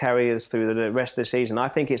that to carry us through the rest of the season. I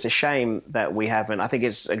think it's a shame that we haven't. I think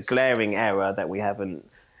it's a glaring error that we haven't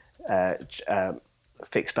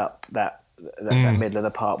fixed up that middle of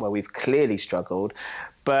the park where we've clearly struggled.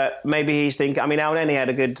 But maybe he's thinking. I mean, Elneny had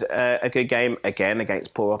a good game again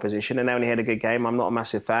against poor opposition, and Elneny had a good game. I'm not a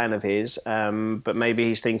massive fan of his, but maybe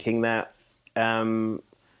he's thinking that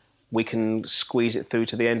we can squeeze it through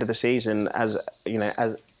to the end of the season as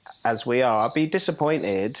we are. I'd be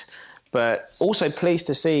disappointed, but also pleased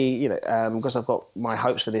to see, because I've got my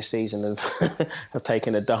hopes for this season have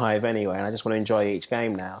taken a dive anyway, and I just want to enjoy each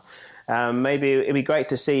game now. Maybe it'd be great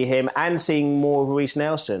to see him and seeing more of Reiss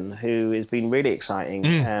Nelson, who has been really exciting.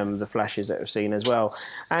 The flashes that we've seen as well.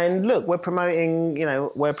 And look, we're promoting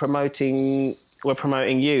youth,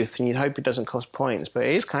 and you'd hope it doesn't cost points, but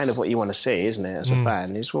it is kind of what you want to see, isn't it? As a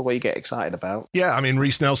fan, it's what you get excited about. Yeah, I mean,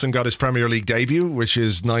 Reiss Nelson got his Premier League debut, which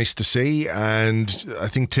is nice to see, and I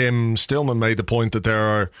think Tim Stillman made the point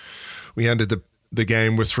that we ended the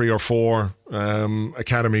game with 3 or 4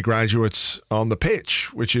 academy graduates on the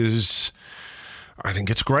pitch, which is, I think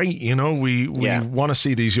it's great. We want to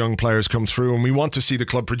see these young players come through, and we want to see the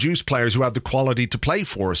club produce players who have the quality to play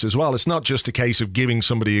for us as well. It's not just a case of giving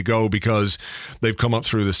somebody a go because they've come up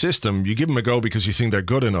through the system. You give them a go because you think they're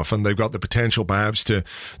good enough and they've got the potential perhaps to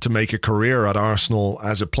make a career at Arsenal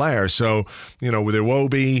as a player. So, with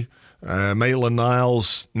Iwobi,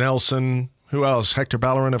 Maitland-Niles, Nelson, who else? Hector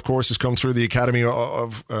Bellerin, of course, has come through the academy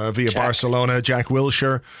via Barcelona. Jack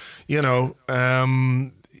Wilshere,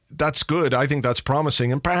 that's good. I think that's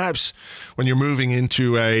promising. And perhaps when you're moving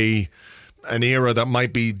into a an era that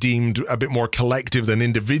might be deemed a bit more collective than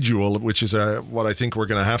individual, which is what I think we're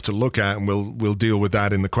going to have to look at, and we'll deal with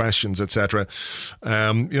that in the questions, etc.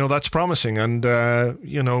 That's promising, and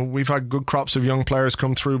we've had good crops of young players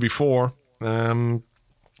come through before. So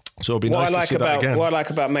it'll be nice to see that again. What I like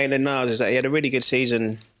about Maitland-Niles is that he had a really good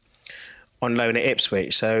season on loan at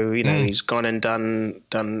Ipswich. So he's gone and done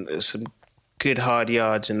some good hard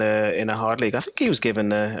yards in a hard league. I think he was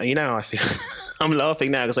given I feel I'm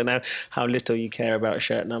laughing now because I know how little you care about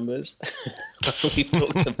shirt numbers. We've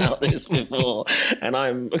talked about this before, and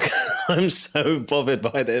I'm so bothered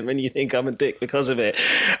by them, and you think I'm a dick because of it.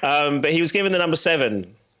 But he was given the number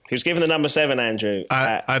 7. He was given the number 7, Andrew,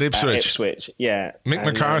 at Ipswich. At Ipswich, yeah. Mick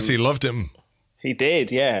McCarthy loved him. He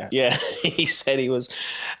did, yeah. He said he was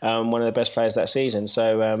one of the best players that season.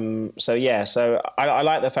 So I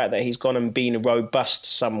like the fact that he's gone and been robust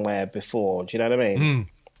somewhere before. Do you know what I mean?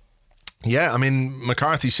 Yeah, I mean,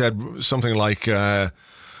 McCarthy said something like,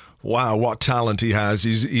 "Wow, what talent he has!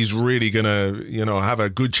 He's really gonna, have a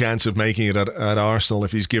good chance of making it at Arsenal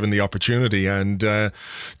if he's given the opportunity." And to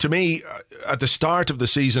me, at the start of the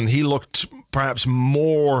season, he looked perhaps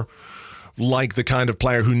more like the kind of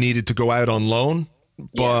player who needed to go out on loan.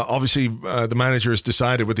 But obviously the manager has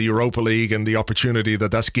decided with the Europa League and the opportunity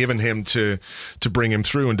that's given him to bring him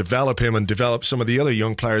through and develop him and develop some of the other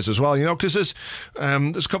young players as well. Because there's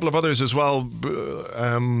a couple of others as well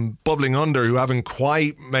bubbling under who haven't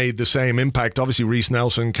quite made the same impact. Obviously Reece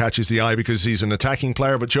Nelson catches the eye because he's an attacking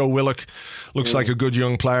player, but Joe Willock looks like a good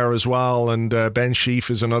young player as well. And Ben Sheaf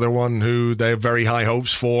is another one who they have very high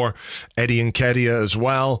hopes for. Eddie Nketiah as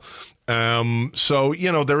well. So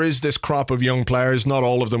there is this crop of young players. Not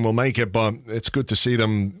all of them will make it, but it's good to see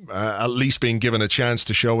them at least being given a chance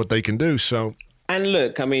to show what they can do. So. And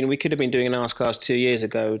look, I mean, we could have been doing an Arscast 2 years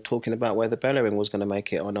ago talking about whether Bellerin was going to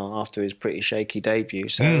make it or not after his pretty shaky debut.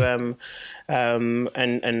 So,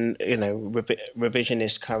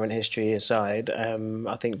 revisionist current history aside,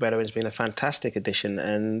 I think Bellerin's been a fantastic addition,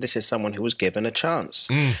 and this is someone who was given a chance.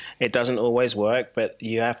 It doesn't always work, but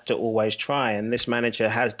you have to always try, and this manager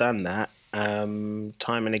has done that time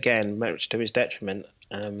and again, much to his detriment.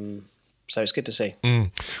 So it's good to see.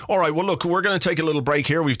 All right, well, look, we're going to take a little break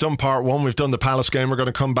here. We've done part 1. We've done the Palace game. We're going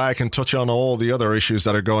to come back and touch on all the other issues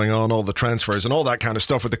that are going on, all the transfers and all that kind of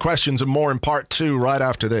stuff with the questions and more in part 2 right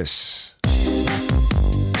after this.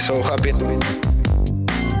 So happy.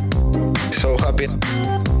 So happy.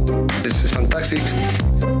 This is fantastic.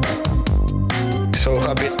 So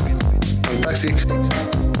happy. Fantastic.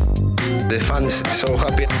 The fans so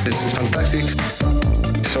happy. This is fantastic.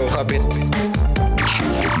 So happy.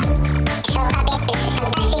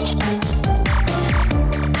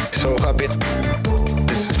 So happy.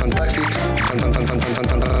 This is fantastic.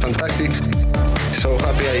 Fantastic. So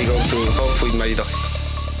happy I go to golf with my dog.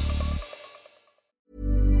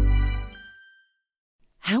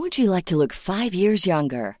 How would you like to look 5 years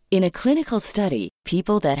younger? In a clinical study,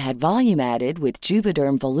 people that had volume added with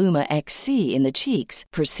Juvederm Voluma XC in the cheeks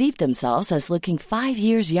perceived themselves as looking 5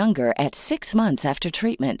 years younger at 6 months after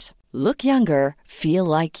treatment. Look younger, feel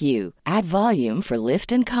like you. Add volume for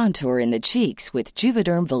lift and contour in the cheeks with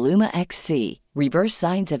Juvederm Voluma XC. Reverse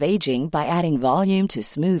signs of aging by adding volume to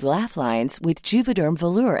smooth laugh lines with Juvederm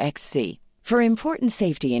Volure XC. For important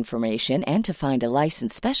safety information and to find a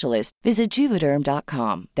licensed specialist, visit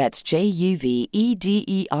Juvederm.com. That's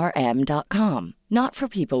JUVEDERM.com. Not for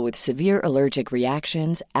people with severe allergic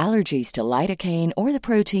reactions, allergies to lidocaine, or the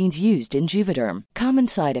proteins used in Juvederm. Common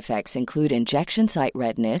side effects include injection site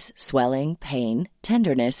redness, swelling, pain,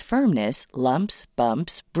 tenderness, firmness, lumps,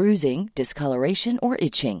 bumps, bruising, discoloration, or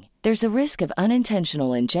itching. There's a risk of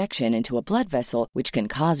unintentional injection into a blood vessel, which can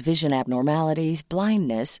cause vision abnormalities,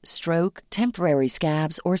 blindness, stroke, temporary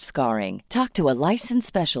scabs, or scarring. Talk to a licensed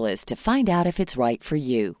specialist to find out if it's right for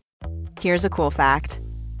you. Here's a cool fact.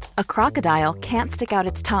 A crocodile can't stick out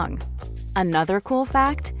its tongue. Another cool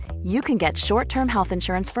fact, you can get short-term health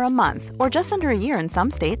insurance for a month or just under a year in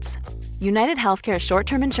some states. United Healthcare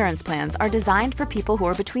short-term insurance plans are designed for people who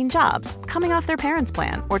are between jobs, coming off their parents'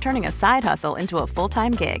 plan, or turning a side hustle into a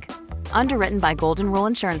full-time gig. Underwritten by Golden Rule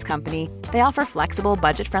Insurance Company, they offer flexible,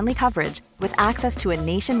 budget-friendly coverage with access to a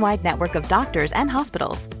nationwide network of doctors and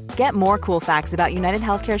hospitals. Get more cool facts about United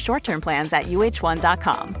Healthcare short-term plans at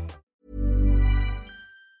uh1.com.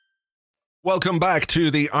 Welcome back to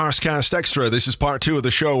the Arscast Extra. This is part 2 of the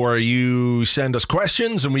show where you send us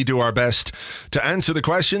questions and we do our best to answer the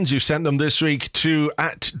questions. You've sent them this week to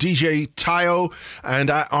 @DJ Tayo and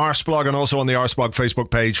 @Arsblog, and also on the Arsblog Facebook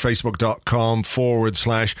page,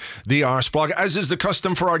 facebook.com/the Arsblog. As is the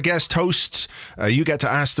custom for our guest hosts, you get to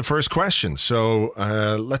ask the first question. So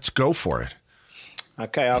let's go for it.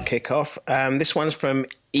 Okay, I'll kick off. This one's from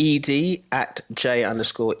Ed at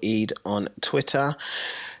J_Ed on Twitter.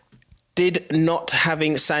 Did not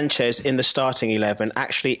having Sanchez in the starting 11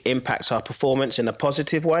 actually impact our performance in a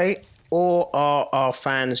positive way? Or are our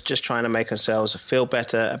fans just trying to make themselves feel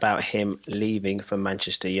better about him leaving for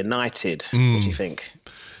Manchester United? What do you think?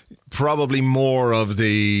 Probably more of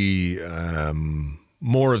the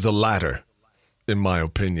latter, in my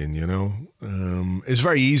opinion. You know, it's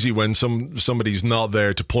very easy when somebody's not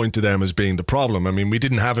there to point to them as being the problem. I mean, we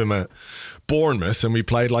didn't have him at Bournemouth and we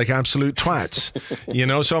played like absolute twats, you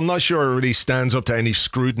know, so I'm not sure it really stands up to any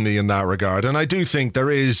scrutiny in that regard. And I do think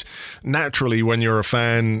there is, naturally, when you're a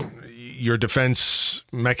fan, your defense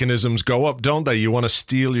mechanisms go up, don't they? You want to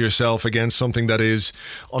steel yourself against something that is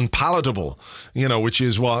unpalatable, you know, which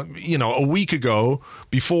is what, you know, a week ago,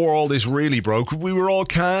 before all this really broke, we were all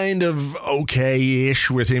kind of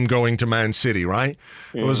okay-ish with him going to Man City, right?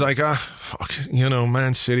 It was like, fuck, you know,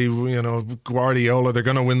 Man City, you know, Guardiola, they're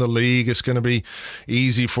going to win the league. It's going to be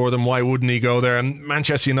easy for them. Why wouldn't he go there? And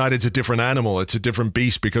Manchester United's a different animal. It's a different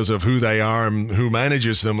beast because of who they are and who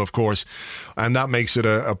manages them, of course. And that makes it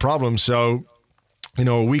a problem. So, you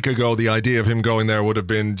know, a week ago, the idea of him going there would have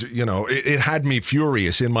been, you know, it had me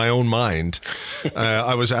furious in my own mind.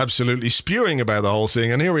 I was absolutely spewing about the whole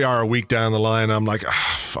thing. And here we are a week down the line. I'm like,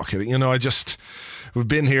 fuck it. You know, we've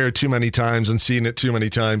been here too many times and seen it too many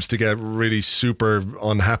times to get really super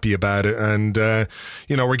unhappy about it. And,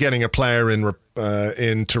 you know, we're getting a player in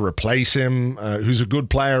to replace him, who's a good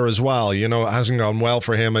player as well. You know, it hasn't gone well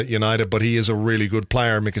for him at United, but he is a really good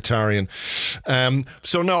player, Mkhitaryan.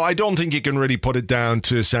 So, no, I don't think you can really put it down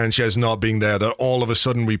to Sanchez not being there, that all of a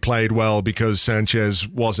sudden we played well because Sanchez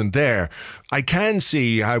wasn't there. I can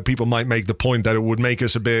see how people might make the point that it would make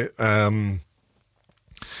us a bit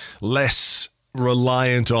less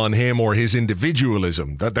reliant on him or his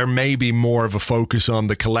individualism, that there may be more of a focus on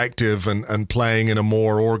the collective and playing in a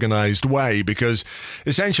more organized way, because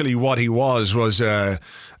essentially what he was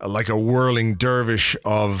like a whirling dervish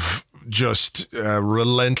of just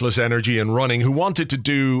relentless energy and running, who wanted to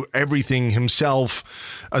do everything himself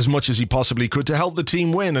as much as he possibly could to help the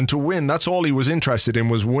team win and to win. That's all he was interested in,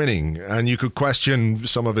 was winning. And you could question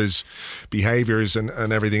some of his behaviors and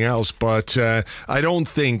everything else, but I don't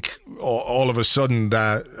think all of a sudden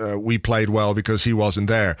that we played well because he wasn't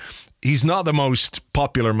there. He's not the most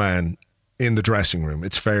popular man in the dressing room,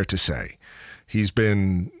 it's fair to say. He's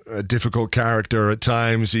been a difficult character at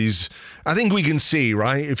times. I think we can see,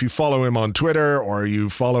 right? If you follow him on Twitter or you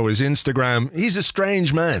follow his Instagram, he's a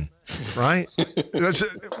strange man, right?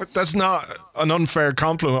 That's not an unfair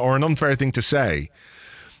compliment or an unfair thing to say.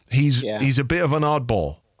 He's a bit of an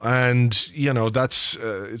oddball. And, you know, that's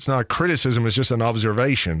it's not a criticism, it's just an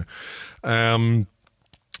observation.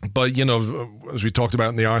 But, you know, as we talked about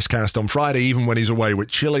in the Arscast on Friday, even when he's away with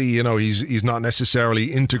Chile, you know, he's not necessarily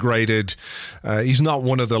integrated. He's not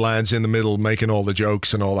one of the lads in the middle making all the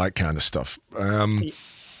jokes and all that kind of stuff.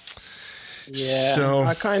 So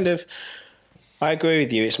I agree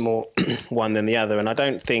with you. It's more one than the other. And I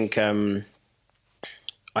don't think our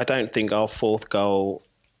fourth goal,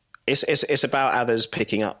 it's about others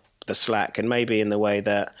picking up the slack, and maybe in the way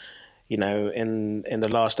that, you know, in the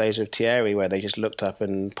last days of Thierry, where they just looked up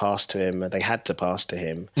and passed to him, they had to pass to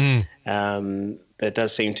him. There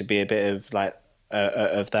does seem to be a bit of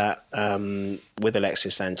of that with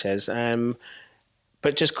Alexis Sanchez.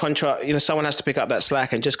 But just contrast, you know, someone has to pick up that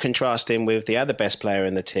slack, and just contrast him with the other best player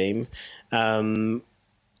in the team.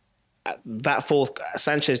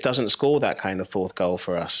 Sanchez doesn't score that kind of fourth goal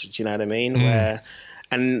for us. Do you know what I mean?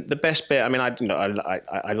 And the best bit, I mean, I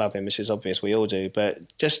love him. This is obvious, we all do. But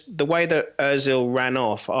just the way that Ozil ran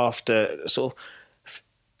off after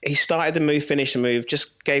he started the move, finished the move,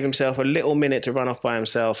 just gave himself a little minute to run off by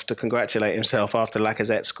himself to congratulate himself after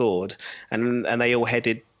Lacazette scored, and they all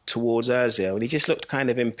headed towards Ozil, and he just looked kind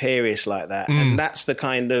of imperious like that. And that's the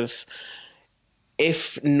kind of,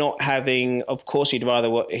 if not having, of course, you'd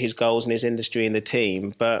rather his goals and his industry in the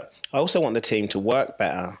team, but I also want the team to work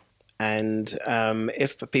better. And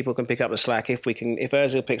if people can pick up the slack, if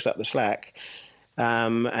Ozil picks up the slack,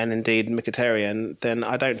 and indeed Mkhitaryan, then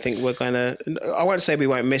I don't think we're going to... I won't say we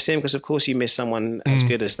won't miss him, because of course you miss someone as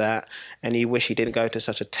good as that, and you wish he didn't go to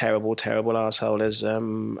such a terrible, terrible arsehole as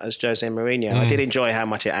Jose Mourinho. I did enjoy how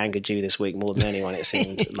much it angered you this week more than anyone. It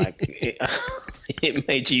seemed like it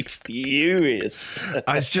made you furious.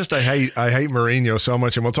 It's just I hate Mourinho so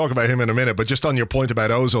much, and we'll talk about him in a minute, but just on your point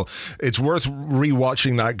about Ozil, it's worth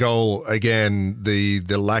rewatching that goal again, the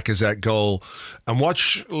Lacazette goal, and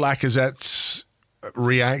watch Lacazette's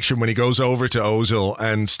reaction when he goes over to Ozil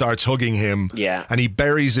and starts hugging him. Yeah. And he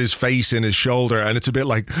buries his face in his shoulder, and it's a bit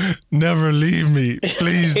like, never leave me.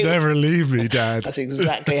 Please never leave me, Dad. That's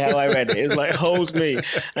exactly how I read it. It was like, hold me.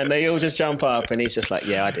 And they all just jump up, and he's just like,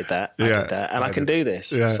 yeah, I did that. I did that. And I can do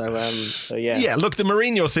this. Yeah. So yeah. Yeah, look, the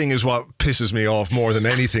Mourinho thing is what pisses me off more than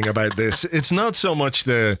anything about this. It's not so much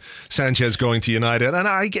the Sanchez going to United. And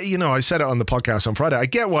I get, I said it on the podcast on Friday. I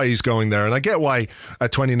get why he's going there. And I get why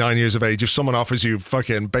at 29 years of age, if someone offers you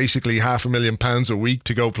fucking basically £500,000 a week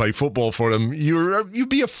to go play football for them, you'd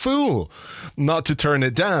be a fool not to turn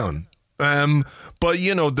it down. But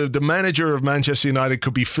the manager of Manchester United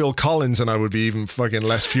could be Phil Collins, and I would be even fucking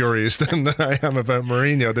less furious than I am about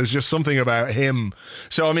Mourinho. There's just something about him.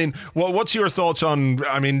 So I mean, what's your thoughts on?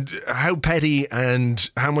 I mean, how petty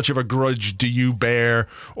and how much of a grudge do you bear,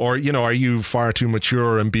 or are you far too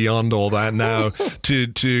mature and beyond all that now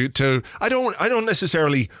to? I don't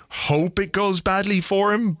necessarily hope it goes badly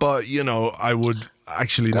for him, but I would.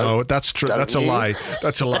 Actually, no, that's true. That's a lie.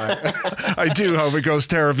 That's a lie. I do hope it goes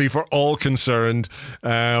terribly for all concerned,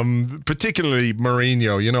 particularly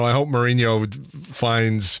Mourinho. I hope Mourinho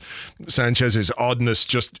finds Sanchez's oddness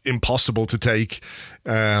just impossible to take.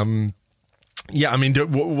 Yeah, I mean,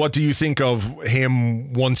 what do you think of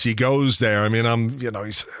him once he goes there? I mean,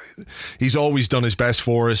 he's always done his best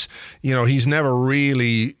for us. He's never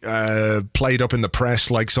really played up in the press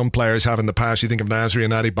like some players have in the past. You think of Nasri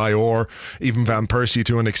and Adebayor, even Van Persie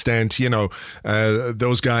to an extent.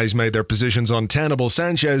 Those guys made their positions untenable.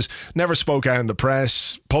 Sanchez never spoke out in the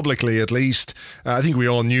press, publicly at least. I think we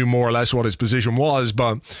all knew more or less what his position was,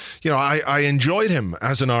 but, I enjoyed him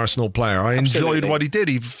as an Arsenal player. I enjoyed what he did.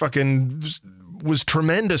 He fucking was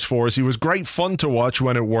tremendous for us. He was great fun to watch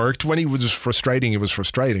when it worked. When he was frustrating,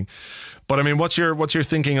 But I mean, what's your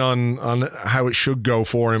thinking on how it should go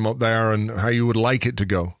for him up there and how you would like it to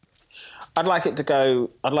go? I'd like it to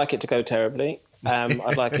go terribly.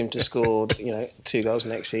 I'd like him to score, 2 goals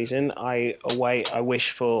next season. I wish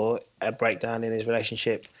for a breakdown in his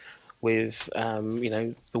relationship with,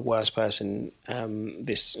 the worst person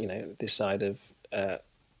this side of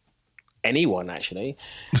anyone, actually.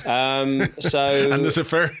 And there's a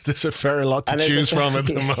fair lot to choose from at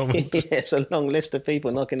the moment. It's a long list of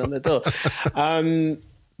people knocking on the door.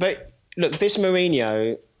 But look, this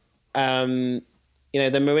Mourinho, the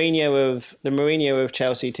Mourinho of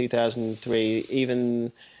Chelsea 2003,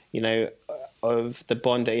 even of the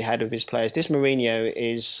bond that he had with his players. This Mourinho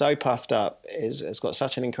is so puffed up, has got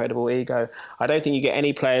such an incredible ego. I don't think you get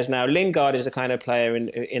any players now. Lingard is the kind of player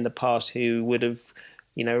in the past who would have,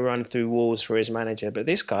 run through walls for his manager. But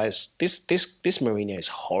this Mourinho is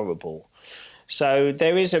horrible. So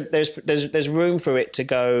there's room for it to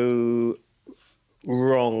go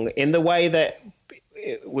wrong in the way that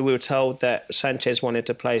we were told that Sanchez wanted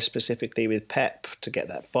to play specifically with Pep to get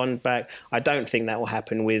that bond back. I don't think that will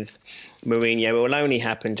happen with Mourinho. It will only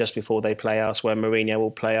happen just before they play us, where Mourinho will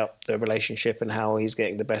play up the relationship and how he's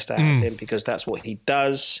getting the best out of him, because that's what he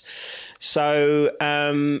does. So,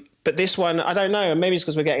 but this one, I don't know. Maybe it's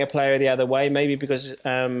because we're getting a player the other way. Maybe because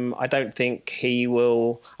I don't think he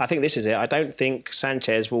will. I think this is it. I don't think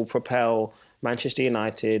Sanchez will propel Manchester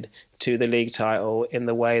United to the league title in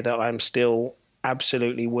the way that I'm still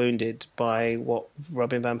absolutely wounded by what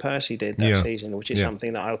Robin Van Persie did that season, which is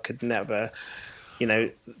something that I could never,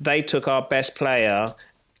 they took our best player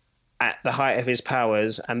at the height of his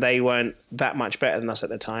powers and they weren't that much better than us at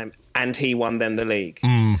the time, and he won them the league.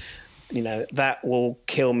 That will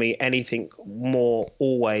kill me anything more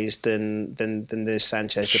always than this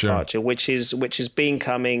Sanchez departure, which has been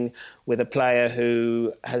coming with a player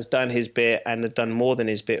who has done his bit and has done more than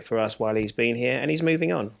his bit for us while he's been here, and he's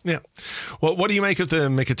moving on. Yeah. Well, what do you make of the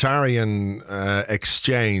Mkhitaryan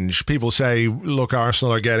exchange? People say, look,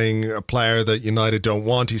 Arsenal are getting a player that United don't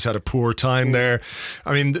want. He's had a poor time there.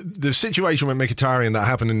 I mean, the situation with Mkhitaryan that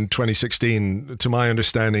happened in 2016, to my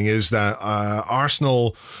understanding, is that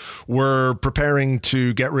Arsenal were preparing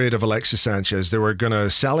to get rid of Alexis Sanchez. They were going to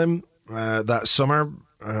sell him that summer.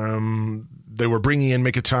 They were bringing in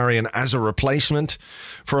Mkhitaryan as a replacement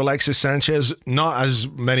for Alexis Sanchez. Not as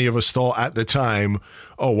many of us thought at the time,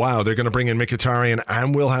 oh, wow, they're going to bring in Mkhitaryan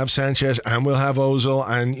and we'll have Sanchez and we'll have Ozil.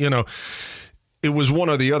 And, it was one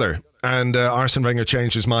or the other. And Arsene Wenger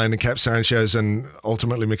changed his mind and kept Sanchez, and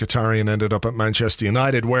ultimately Mkhitaryan ended up at Manchester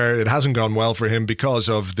United, where it hasn't gone well for him because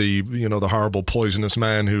of the horrible poisonous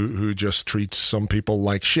man who just treats some people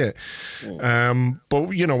like shit. But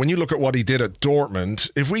when you look at what he did at Dortmund,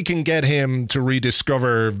 if we can get him to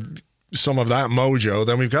rediscover some of that mojo,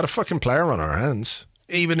 then we've got a fucking player on our hands.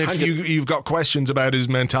 Even if you've got questions about his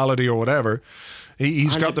mentality or whatever,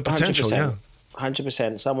 he's got the potential. 100%.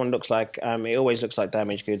 100%. Someone looks like it always looks like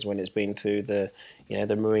damaged goods when it's been through the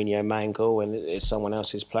Mourinho mangle, and it's someone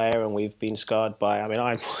else's player, and we've been scarred by. I mean,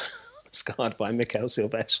 I'm scarred by Mikel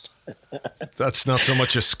Silvestre. That's not so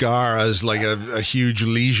much a scar as like a huge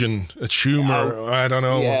lesion, a tumor. I don't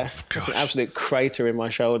know. Yeah, it's an absolute crater in my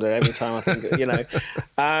shoulder every time I think.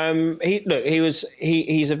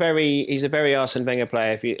 He's a very Arsene Wenger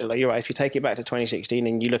player. You're right. If you take it back to 2016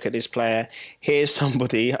 and you look at this player, here's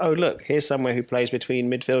somebody. Oh look, here's somewhere who plays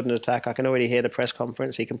between midfield and attack. I can already hear the press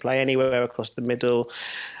conference. He can play anywhere across the middle.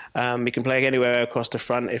 He can play anywhere across the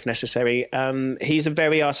front if necessary. He's a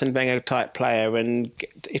very Arsene Wenger type player, and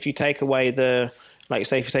if you take away the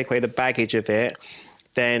baggage of it,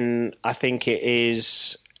 then I think it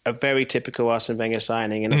is a very typical Arsene Wenger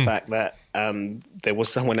signing in the fact that there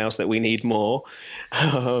was someone else that we need more.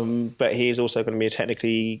 But he is also going to be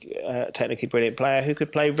a technically brilliant player who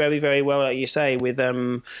could play very, very well, like you say, with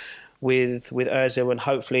Ozil and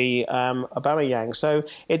hopefully Aubameyang. So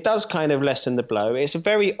it does kind of lessen the blow. It's a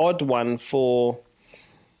very odd one for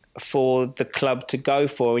the club to go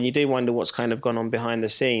for, and you do wonder what's kind of gone on behind the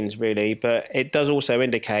scenes, really. But it does also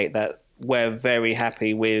indicate that we're very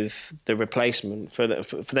happy with the replacement, for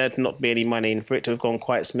there to not be any money and for it to have gone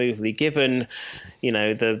quite smoothly, given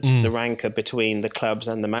the rancor between the clubs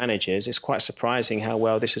and the managers. It's quite surprising how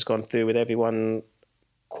well this has gone through, with everyone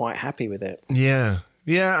quite happy with it.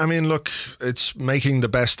 Yeah, I mean, look, it's making the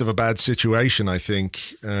best of a bad situation, I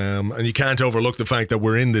think. And you can't overlook the fact that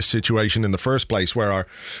we're in this situation in the first place, where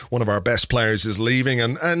one of our best players is leaving.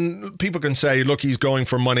 And people can say, look, he's going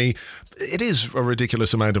for money. It is a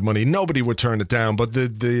ridiculous amount of money. Nobody would turn it down. But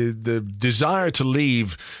the desire to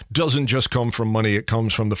leave doesn't just come from money. It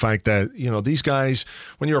comes from the fact that, these guys,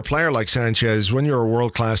 when you're a player like Sanchez, when you're a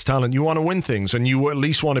world-class talent, you want to win things. And you at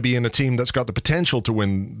least want to be in a team that's got the potential to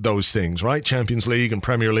win those things, right? Champions League and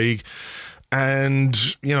Premier League.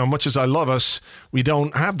 And, much as I love us, we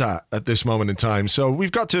don't have that at this moment in time. So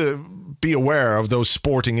we've got to be aware of those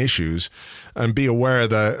sporting issues and be aware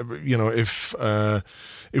that,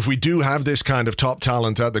 if we do have this kind of top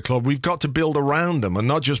talent at the club, we've got to build around them and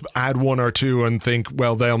not just add one or two and think,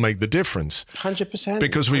 well, they'll make the difference. 100%.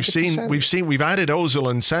 Because we've added Ozil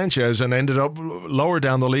and Sanchez and ended up lower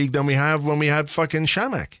down the league than we have when we had fucking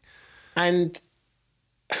Shamak. And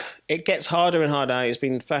it gets harder and harder. It's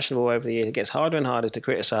been fashionable over the years. It gets harder and harder to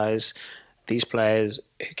criticise these players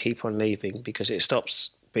who keep on leaving, because it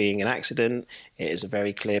stops being an accident. It is a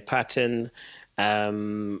very clear pattern.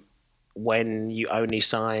 When you only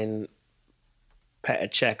sign Petr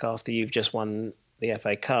Cech after you've just won the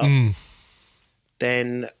FA Cup,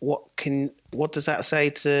 then what does that say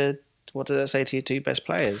to your two best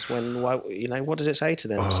players? What does it say to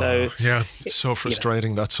them? It's so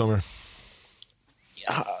frustrating that summer.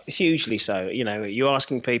 Hugely so. You're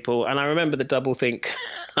asking people, and I remember the double think.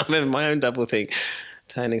 I remember my own double think,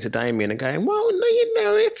 turning to Damien and going, well,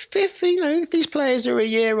 if these players are a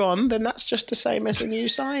year on, then that's just the same as a new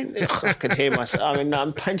sign. I could hear myself. I mean,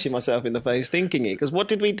 I'm punching myself in the face thinking it, because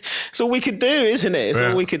it's all we could do, isn't it? It's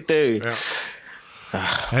all we could do. Yeah.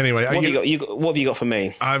 Anyway, what have you got for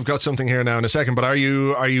me? I've got something here now in a second, but are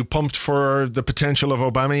you pumped for the potential of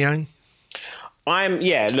Aubameyang?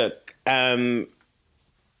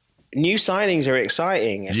 New signings are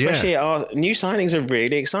exciting, especially new signings are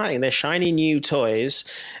really exciting. They're shiny new toys,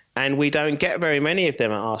 and we don't get very many of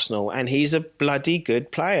them at Arsenal. And he's a bloody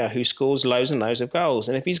good player who scores loads and loads of goals.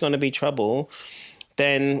 And if he's going to be trouble,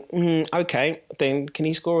 then then can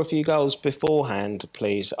he score a few goals beforehand,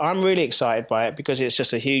 please? I'm really excited by it, because it's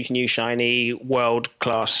just a huge new shiny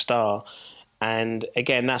world-class star. And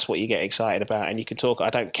again, that's what you get excited about. And you can talk, I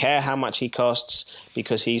don't care how much he costs,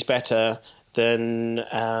 because he's better than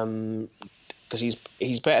because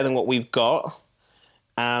he's better than what we've got,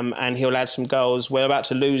 and he'll add some goals. We're about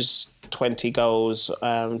to lose 20 goals,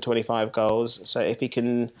 25 goals. So if he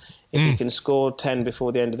can score 10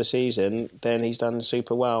 before the end of the season, then he's done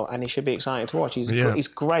super well, and he should be exciting to watch. He's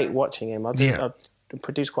great watching him. I've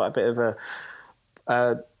produced quite a bit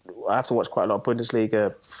of I have to watch quite a lot of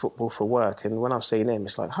Bundesliga football for work, and when I've seen him,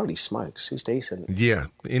 it's like, holy smokes, he's decent. Yeah,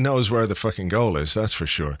 he knows where the fucking goal is, that's for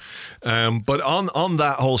sure. But on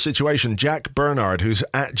that whole situation, Jack Bernard, who's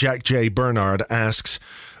at Jack J Bernard, asks,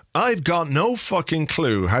 I've got no fucking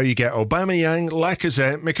clue how you get Aubameyang,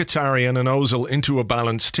 Lacazette, Mkhitaryan and Ozil into a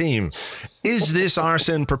balanced team. Is this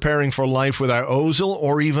Arsene preparing for life without Ozil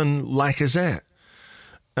or even Lacazette?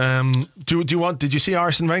 Did you see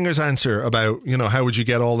Arsene Wenger's answer about, how would you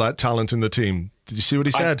get all that talent in the team? Did you see what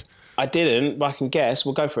he said? I didn't, but I can guess.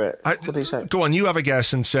 We'll go for it. What did he say? Go on, you have a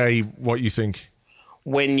guess and say what you think.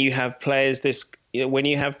 When you have players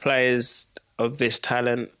of this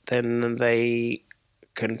talent, then they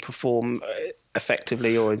can perform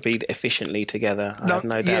effectively or indeed efficiently together. I have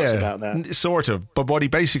no doubts about that. Sort of. But what he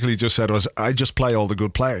basically just said was, I just play all the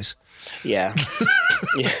good players. Yeah.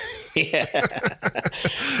 Yeah.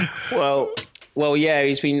 Well, yeah,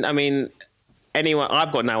 he's been, I mean, anyone,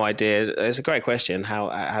 I've got no idea. It's a great question how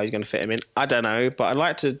he's going to fit him in. I don't know, but I'd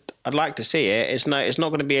like to see it. It's not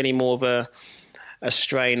going to be any more of a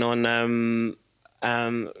strain on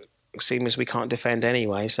seeing as we can't defend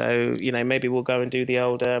anyway. So, maybe we'll go and do the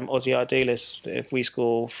old Aussie Ardiles. If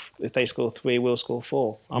they score 3, we'll score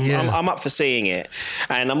 4. I'm up for seeing it.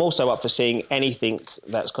 And I'm also up for seeing anything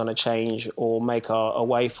that's going to change or make our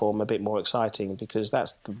away form a bit more exciting, because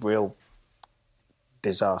that's the real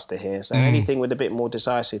disaster here. So anything with a bit more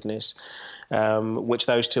decisiveness, which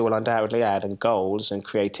those two will undoubtedly add, and goals and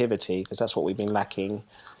creativity, because that's what we've been lacking.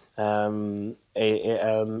 You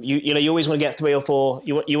always want to get 3 or 4.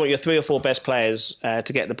 You want your 3 or 4 best players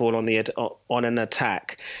to get the ball on an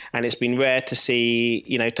attack, and it's been rare to see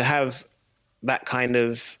to have that kind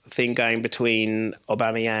of thing going between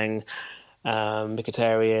Aubameyang,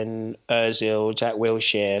 Mkhitaryan, Ozil, Jack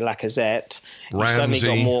Wilshere, Lacazette.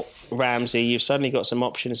 Ramsey. You've suddenly got some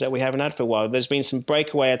options that we haven't had for a while. There's been some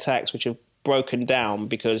breakaway attacks which have broken down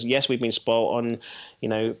because yes, we've been spoilt on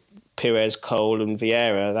Pires, Cole and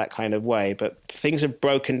Vieira, that kind of way, but things have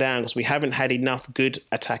broken down because we haven't had enough good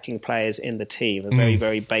attacking players in the team. A very,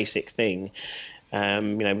 very basic thing.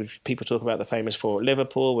 People talk about the famous 4 at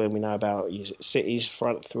Liverpool, when we know about City's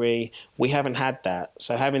front 3. We haven't had that.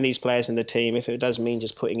 So having these players in the team, if it does mean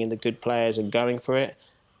just putting in the good players and going for it,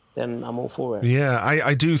 then I'm all for it. Yeah,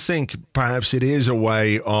 I do think perhaps it is a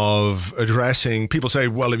way of addressing. People say,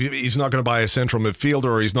 well, if he's not going to buy a central midfielder,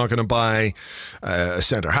 or he's not going to buy a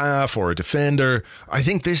centre half or a defender. I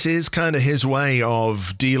think this is kind of his way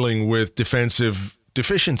of dealing with defensive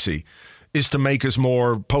deficiency, is to make us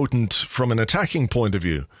more potent from an attacking point of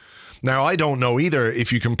view. Now, I don't know either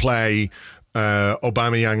if you can play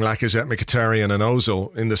Aubameyang, Lacazette, Mkhitaryan and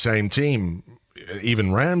Ozil in the same team.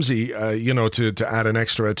 Even Ramsey, to add an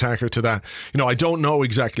extra attacker to that. I don't know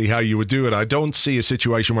exactly how you would do it. I don't see a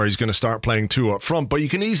situation where he's going to start playing 2 up front, but you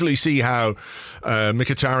can easily see how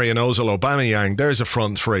Mkhitaryan, Ozil, Aubameyang, there's a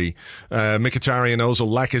front 3. Mkhitaryan, Ozil,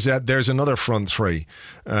 Lacazette, there's another front 3.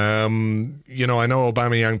 I know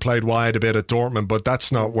Aubameyang played wide a bit at Dortmund, but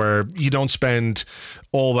that's not where you don't spend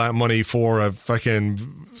all that money for a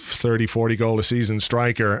fucking 30, 40 goal a season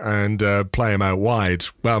striker and play him out wide.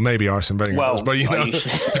 Well, maybe Arsene Wenger does, but I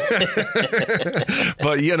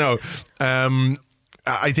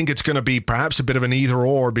think it's going to be perhaps a bit of an either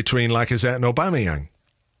or between Lacazette and Aubameyang.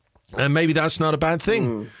 And maybe that's not a bad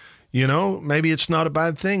thing. Maybe it's not a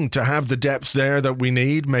bad thing to have the depth there that we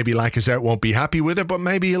need. Maybe Lacazette won't be happy with it, but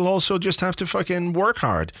maybe he'll also just have to fucking work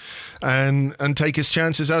hard and take his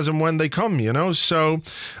chances as and when they come, So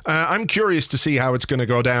I'm curious to see how it's going to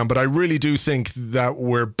go down, but I really do think that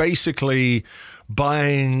we're basically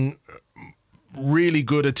buying really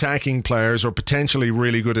good attacking players, or potentially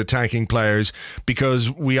really good attacking players, because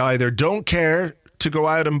we either don't care to go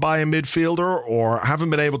out and buy a midfielder, or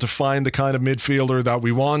haven't been able to find the kind of midfielder that we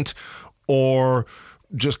want, or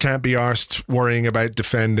just can't be arsed worrying about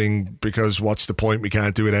defending because what's the point? We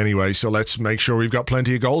can't do it anyway. So let's make sure we've got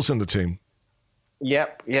plenty of goals in the team.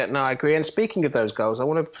 Yep. Yeah, no, I agree. And speaking of those goals, I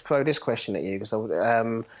want to throw this question at you, because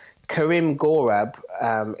Karim Gorab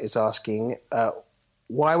is asking,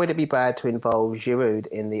 why would it be bad to involve Giroud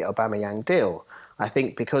in the Aubameyang deal? I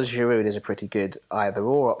think because Giroud is a pretty good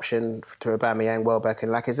either-or option to Aubameyang, Welbeck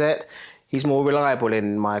and Lacazette, he's more reliable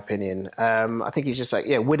in my opinion. I think he's just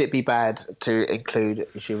would it be bad to include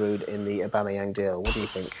Giroud in the Aubameyang deal? What do you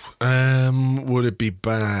think? Would it be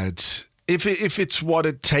bad? If it's what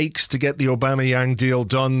it takes to get the Aubameyang deal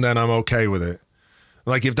done, then I'm okay with it.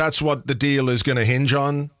 Like, if that's what the deal is going to hinge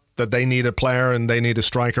on, that they need a player and they need a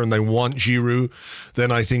striker and they want Giroud,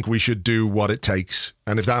 then I think we should do what it takes.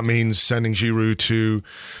 And if that means sending Giroud to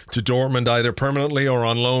Dortmund either permanently or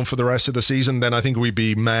on loan for the rest of the season, then I think we'd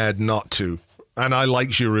be mad not to. And I like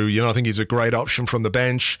Giroud. I think he's a great option from the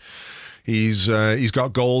bench. He's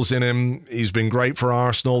got goals in him. He's been great for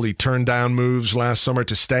Arsenal. He turned down moves last summer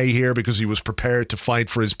to stay here because he was prepared to fight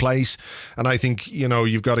for his place. And I think,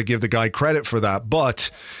 you've got to give the guy credit for that.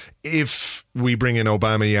 But if we bring in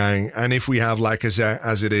Aubameyang and if we have Lacazette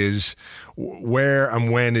as it is, where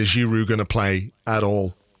and when is Giroud going to play at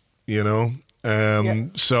all?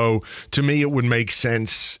 So to me, it would make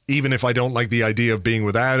sense, even if I don't like the idea of being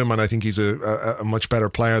without him, and I think he's a much better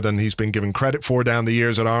player than he's been given credit for down the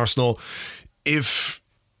years at Arsenal. If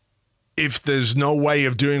there's no way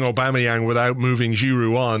of doing Aubameyang without moving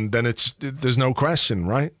Giroud on, then there's no question,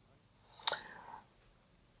 right?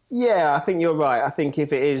 Yeah, I think you're right. I think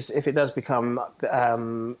if it does become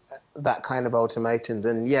that kind of ultimatum,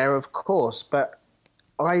 then yeah, of course. But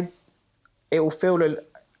I'll feel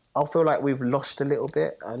like we've lost a little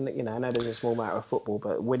bit. And I know there's a small matter of football,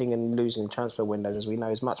 but winning and losing transfer windows, as we know,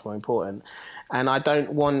 is much more important. And I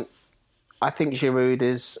think Giroud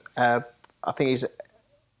is.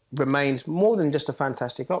 Remains more than just a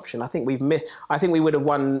fantastic option. I think we would have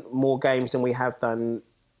won more games than we have done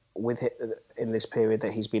with in this period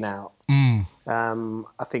that he's been out.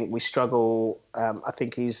 I think we struggle. I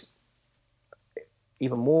think he's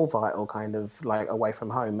even more vital, kind of like away from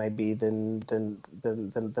home, maybe than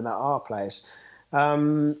at our place.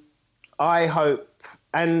 I hope,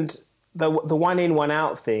 and the 1 in 1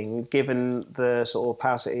 out thing, given the sort of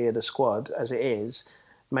paucity of the squad as it is,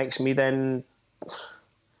 makes me then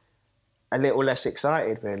a little less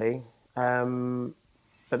excited, really. But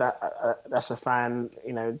that's a fan,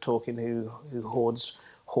 talking who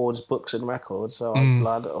hoards books and records. So I'd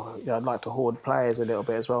like to hoard players a little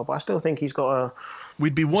bit as well. But I still think he's got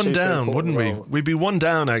We'd be one down, wouldn't we? We'd be one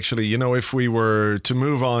down, actually. If we were to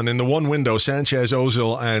move on in the one window, Sanchez,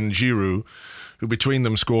 Ozil, and Giroud, who between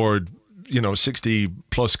them scored 60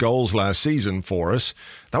 plus goals last season for us.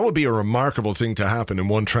 That would be a remarkable thing to happen in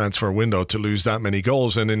one transfer window, to lose that many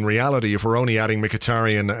goals. And in reality, if we're only adding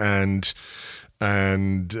Mkhitaryan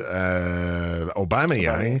and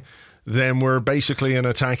Aubameyang, then we're basically an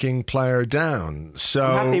attacking player down. So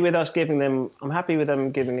I'm happy with us giving them. I'm happy with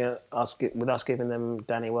them giving giving them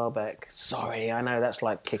Danny Welbeck. Sorry, I know that's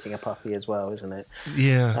like kicking a puppy as well, isn't it?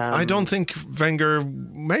 Yeah, I don't think Wenger.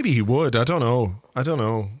 Maybe he would. I don't know.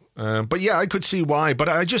 But yeah, I could see why. But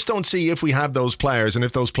I just don't see, if we have those players and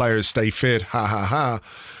if those players stay fit, where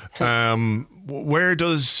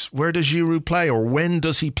does Giroud play, or when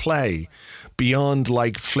does he play, beyond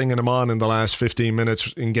like flinging him on in the last 15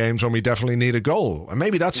 minutes in games when we definitely need a goal? And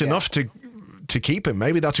maybe that's enough to keep him.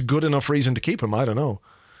 Maybe that's a good enough reason to keep him. I don't know.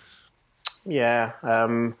 Yeah.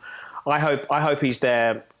 I hope he's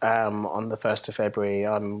there on the 1st of February.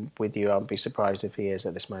 I'm with you. I'll be surprised if he is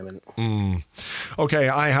at this moment. Okay,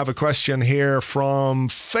 I have a question here from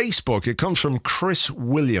Facebook. It comes from Chris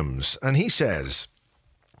Williams, and he says,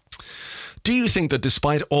 do you think that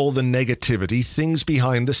despite all the negativity, things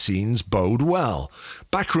behind the scenes bode well?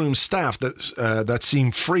 Backroom staff that seem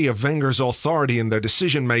free of Wenger's authority in their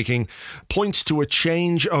decision-making points to a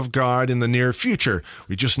change of guard in the near future.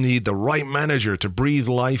 We just need the right manager to breathe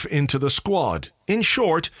life into the squad. In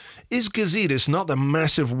short, is Gazidis not the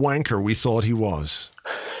massive wanker we thought he was?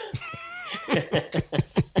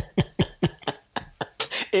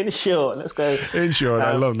 In short, let's go. In short,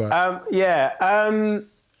 I love that.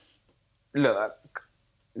 Look,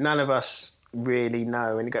 none of us really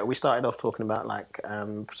know. And we started off talking about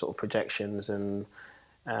sort of projections and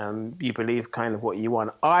you believe kind of what you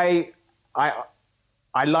want. I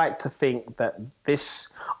like to think that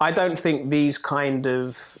I don't think these kind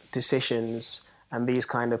of decisions and these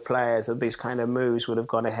kind of players and these kind of moves would have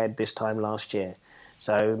gone ahead this time last year.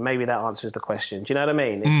 So maybe that answers the question. Do you know what I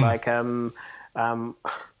mean? It's like,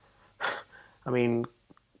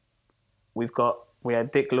 we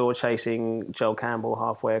had Dick Law chasing Joel Campbell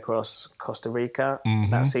halfway across Costa Rica.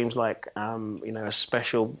 That seems like a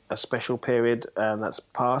special period that's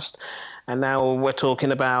passed, and now we're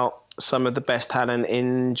talking about some of the best talent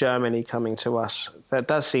in Germany coming to us. There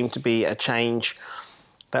does seem to be a change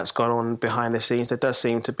that's gone on behind the scenes. There does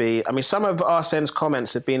seem to be. Some of Arsene's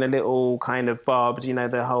comments have been a little kind of barbed.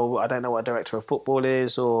 The whole, I don't know what a director of football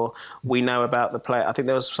is, or we know about the player. I think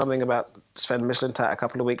there was something about Sven Mislintat a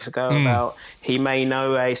couple of weeks ago about he may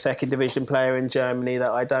know a second division player in Germany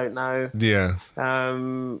that I don't know. Yeah.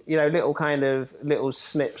 Little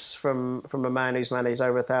snips from a man who's managed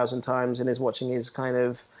over 1,000 times and is watching his kind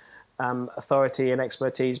of authority and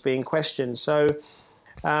expertise being questioned. So,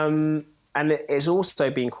 and it's also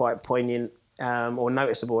been quite poignant or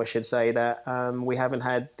noticeable, I should say, that we haven't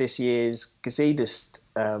had this year's Gazidis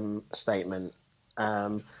statement.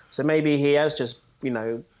 So maybe he has just,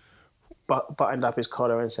 buttoned up his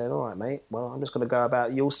collar and said, all right, mate, well, I'm just going to go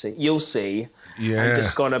about, you'll see. Yeah. And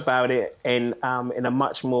just gone about it in a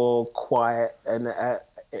much more quiet and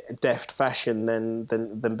deft fashion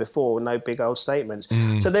than before, no big old statements.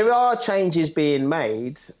 So there are changes being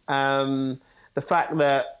made. The fact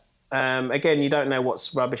that, again, you don't know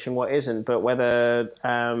what's rubbish and what isn't, but whether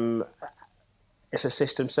it's a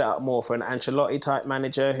system set up more for an Ancelotti-type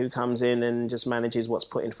manager who comes in and just manages what's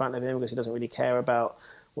put in front of him because he doesn't really care about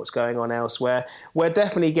what's going on elsewhere. We're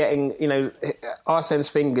definitely getting, Arsene's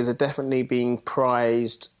fingers are definitely being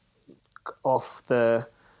prized off the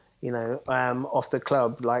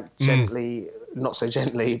club, like gently not so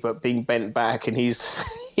gently, but being bent back, and he's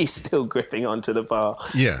still gripping onto the bar.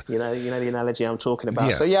 Yeah. You know the analogy I'm talking about.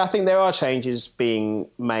 Yeah. So I think there are changes being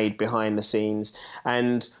made behind the scenes,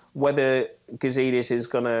 and whether Gazidis is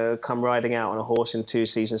going to come riding out on a horse in 2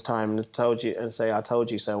 seasons' time and say "I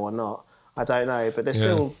told you so" or not, I don't know. But there's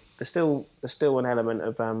still an element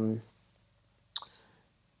of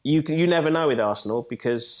you never know with Arsenal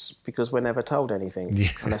because we're never told anything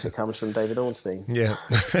unless it comes from David Ornstein. Yeah.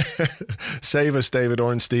 Save us, David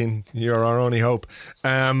Ornstein. You're our only hope.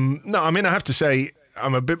 No, I mean, I have to say,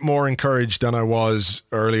 I'm a bit more encouraged than I was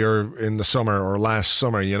earlier in the summer or last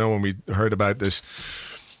summer, when we heard about this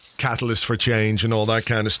catalyst for change and all that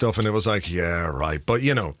kind of stuff. And it was like, yeah, right. But,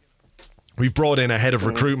 we've brought in a head of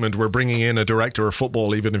recruitment. We're bringing in a director of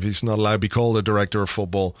football, even if he's not allowed to be called a director of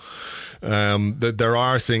football. That there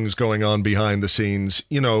are things going on behind the scenes.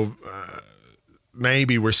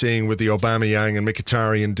 Maybe we're seeing with the Aubameyang and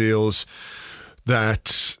Mkhitaryan deals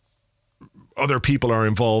that other people are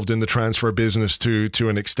involved in the transfer business to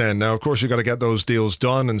an extent. Now, of course, you've got to get those deals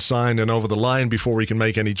done and signed and over the line before we can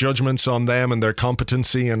make any judgments on them and their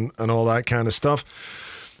competency and all that kind of stuff.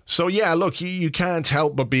 So, yeah, look, you can't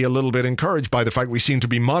help but be a little bit encouraged by the fact we seem to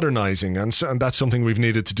be modernising, and that's something we've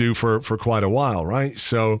needed to do for quite a while, right?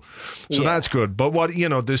 So that's good. But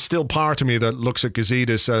there's still part of me that looks at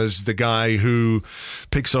Gazidis as the guy who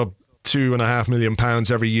picks up £2.5 million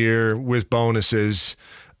every year with bonuses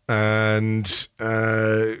and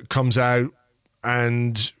comes out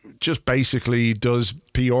and just basically does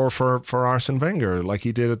PR for Arsene Wenger like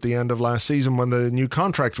he did at the end of last season when the new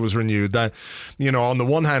contract was renewed. That, on the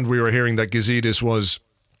one hand, we were hearing that Gazidis was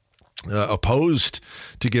opposed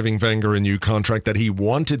to giving Wenger a new contract, that he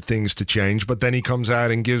wanted things to change, but then he comes out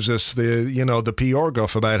and gives us the PR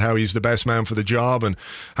guff about how he's the best man for the job and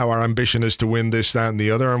how our ambition is to win this, that and the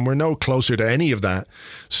other, and we're no closer to any of that.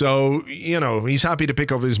 So, he's happy to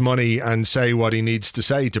pick up his money and say what he needs to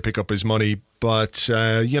say to pick up his money. But,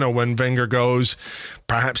 when Wenger goes,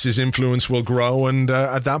 perhaps his influence will grow. And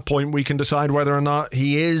at that point, we can decide whether or not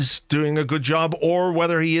he is doing a good job or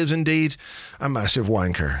whether he is indeed a massive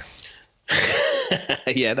wanker.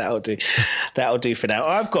 Yeah, that'll do. That'll do for now.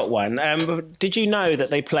 I've got one. Did you know that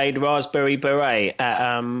they played Raspberry Beret at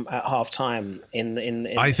half time? In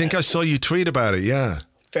I think I saw you tweet about it, yeah.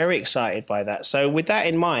 Very excited by that. So with that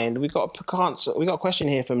in mind, we got a question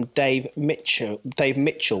here from Dave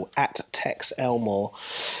Mitchell at Tex Elmore.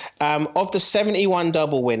 Of the 71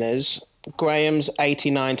 double winners, Graham's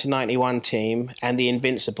 89-91 team and the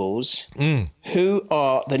Invincibles, who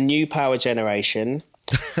are the new power generation,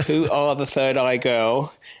 who are the Third Eye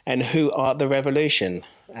Girl, and who are the Revolution?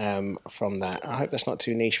 From that, I hope that's not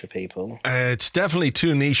too niche for people. It's definitely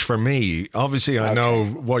too niche for me. Obviously, I know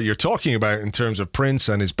what you're talking about in terms of Prince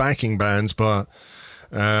and his backing bands, but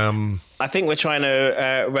I think we're trying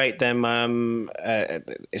to rate them.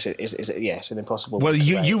 Is it? Yes, an impossible. Well,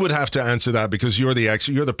 you would have to answer that because you're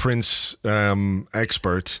the Prince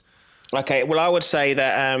expert. Okay, well, I would say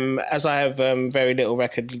that as I have very little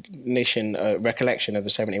recollection of the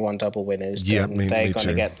 71 double winners, they're going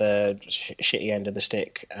to get the shitty end of the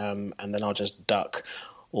stick, and then I'll just duck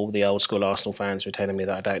all the old school Arsenal fans who are telling me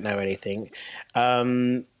that I don't know anything.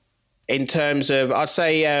 In terms of, I'd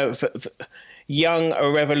say for young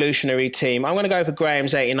a revolutionary team, I'm going to go for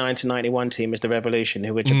Graham's 89-91 team as the Revolution,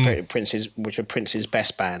 which are Prince's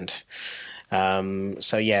best band.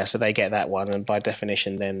 So they get that one, and by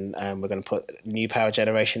definition then we're going to put new power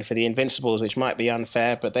generation for the Invincibles, which might be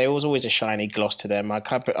unfair, but there was always a shiny gloss to them. I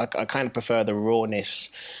kind of prefer the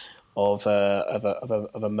rawness of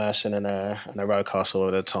a Merson and a Rocastle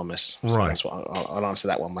or a Thomas. So right. That's what I'll answer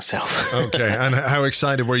that one myself. Okay. And how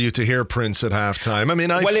excited were you to hear Prince at halftime? I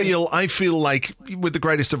mean, I feel like, with the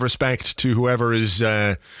greatest of respect to whoever is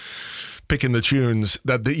picking the tunes,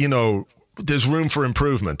 that there's room for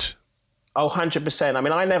improvement. Oh, 100%. I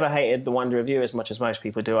mean, I never hated The Wonder of You as much as most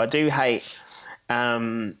people do. I do hate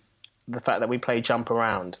the fact that we play Jump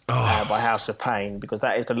Around by House of Pain, because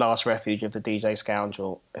that is the last refuge of the DJ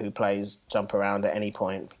scoundrel who plays Jump Around at any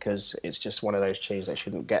point, because it's just one of those tunes that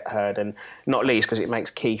shouldn't get heard, and not least because it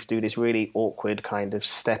makes Keith do this really awkward kind of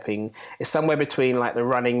stepping. It's somewhere between like the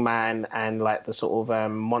Running Man and like the sort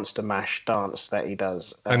of Monster Mash dance that he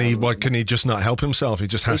does. And can he just not help himself? He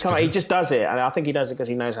just has to. He just does it, and I think he does it because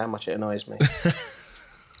he knows how much it annoys me.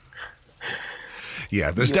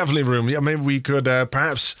 Yeah, there's definitely room. I mean, we could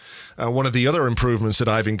perhaps one of the other improvements that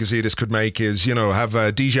Ivan Gazidis could make is, have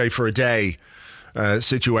a DJ for a day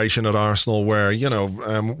situation at Arsenal where,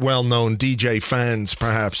 well-known DJ fans,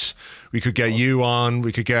 perhaps we could get you on,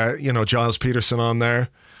 we could get, Giles Peterson on there,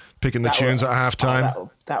 picking the tunes at halftime.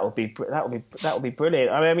 That would be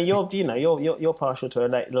brilliant. I mean, you're partial to a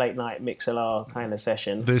late night Mixlr kind of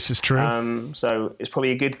session. This is true. So it's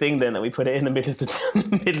probably a good thing then that we put it in the middle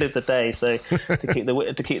of the day, so to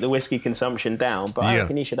keep the whiskey consumption down. But I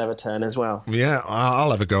reckon you should have a turn as well. Yeah,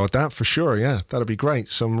 I'll have a go at that for sure. Yeah, that'd be great.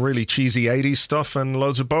 Some really cheesy 80s stuff and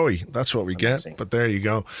loads of Bowie. That's what we get. But there you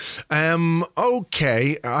go.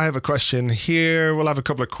 Okay, I have a question here. We'll have a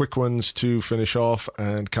couple of quick ones to finish off.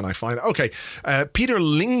 And can I find it? Okay, Peter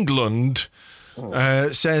Linglund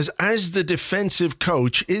says, as the defensive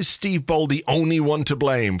coach, is Steve Bold the only one to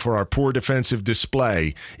blame for our poor defensive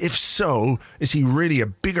display? If so, is he really a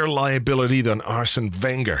bigger liability than Arsene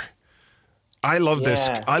Wenger? I love this.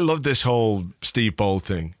 I love this whole Steve Bold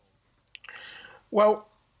thing. Well,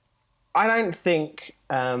 I don't think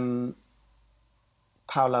Paolo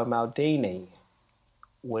Maldini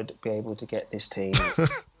would be able to get this team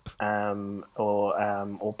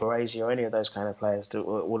or Baresi or any of those kind of players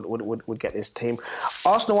would get this team.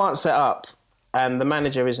 Arsenal aren't set up, and the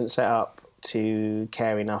manager isn't set up to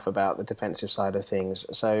care enough about the defensive side of things.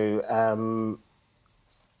 So,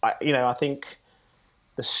 I think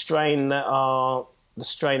the strain that our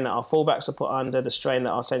fullbacks are put under, the strain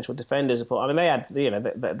that our central defenders are put. I mean,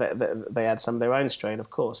 they had some of their own strain,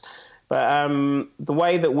 of course. But the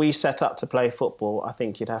way that we set up to play football, I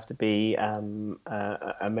think you'd have to be a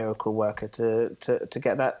miracle worker to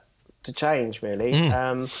get that to change, really.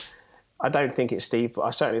 I don't think it's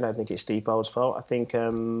I certainly don't think it's Steve Bold's fault. I think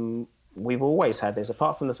we've always had this,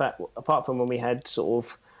 apart from when we had sort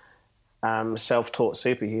of self-taught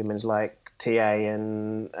superhumans like TA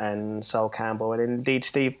and Sol Campbell, and indeed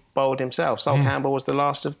Steve Bold himself. Sol Campbell was the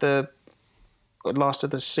last of the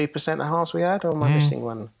super centre halves we had, or am I missing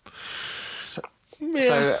one? So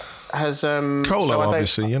has Colo,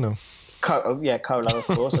 obviously, Colo, of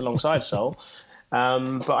course, alongside Sol.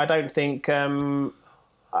 But I don't think.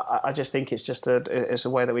 I just think it's just it's a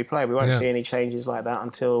way that we play. We won't see any changes like that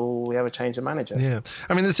until we have a change of manager. Yeah,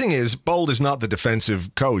 I mean, the thing is, Bold is not the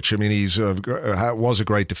defensive coach. I mean, he's was a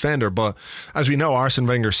great defender, but as we know, Arsene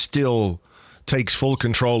Wenger still takes full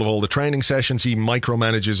control of all the training sessions. He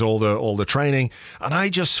micromanages all the training, and I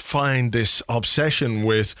just find this obsession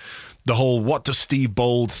with the whole "what does Steve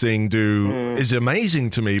Bold" thing do is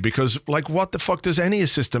amazing to me, because, like, what the fuck does any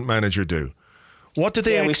assistant manager do? What do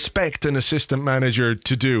they expect an assistant manager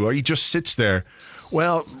to do? Or he just sits there?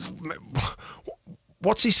 Well,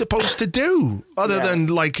 what's he supposed to do other than,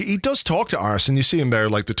 like, he does talk to Arsene. You see him there,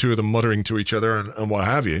 like the two of them muttering to each other and what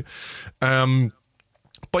have you.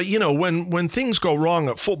 But, you know, when things go wrong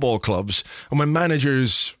at football clubs and when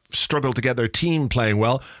managers struggle to get their team playing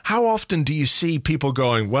well, how often do you see people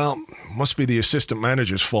going, well, must be the assistant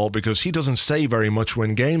manager's fault because he doesn't say very much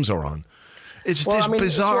when games are on? It's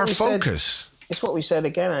bizarre focus. It's what we said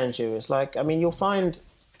again, Andrew. It's like, I mean, you'll find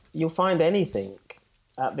anything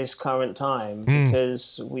at this current time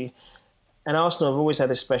because and Arsenal have always had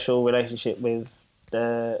a special relationship with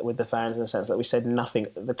the fans in the sense that we said nothing.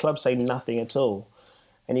 The club say nothing at all.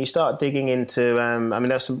 And you start digging into,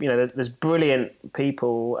 there's some, there's brilliant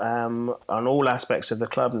people on all aspects of the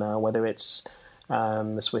club now, whether it's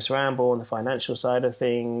the Swiss Ramble on the financial side of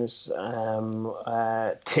things,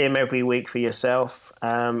 Tim every week for yourself,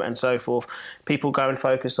 and so forth. People go and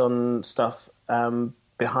focus on stuff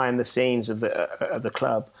behind the scenes of the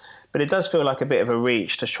club, but it does feel like a bit of a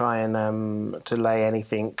reach to try and to lay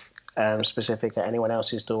anything specific at anyone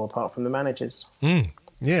else's door apart from the managers.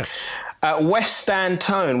 Yeah. West Stand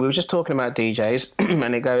Tone, we were just talking about DJs,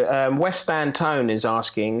 and they go, West Stand Tone is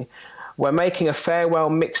asking, we're making a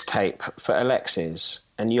farewell mixtape for Alexis,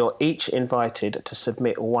 and you're each invited to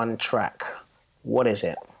submit one track. What is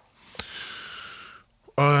it?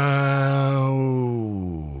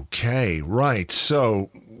 Okay, right.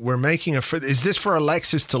 So we're making is this for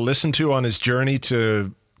Alexis to listen to on his journey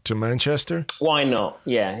to Manchester? Why not?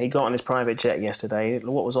 Yeah, he got on his private jet yesterday.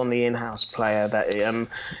 What was on the in-house player? That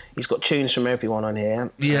he's got tunes from everyone on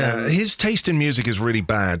here. Yeah, his taste in music is really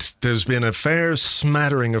bad. There's been a fair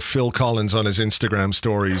smattering of Phil Collins on his Instagram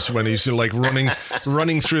stories when he's like running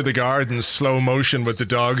through the garden slow motion with the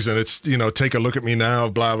dogs, and it's, take a look at me now,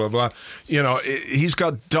 blah blah blah. He's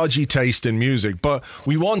got dodgy taste in music, but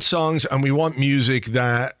we want songs and we want music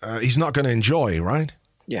that he's not going to enjoy, right?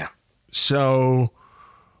 Yeah. So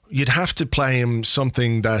you'd have to play him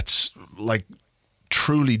something that's like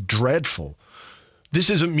truly dreadful. This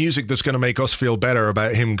isn't music that's going to make us feel better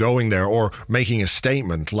about him going there or making a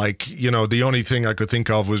statement. Like, the only thing I could think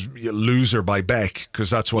of was Loser by Beck, because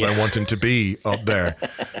that's what I want him to be up there.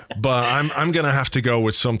 But I'm going to have to go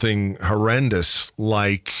with something horrendous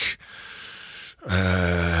like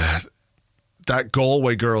that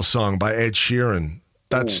Galway Girl song by Ed Sheeran.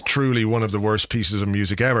 That's truly one of the worst pieces of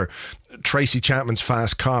music ever. Tracy Chapman's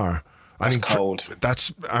Fast Car. That's cold.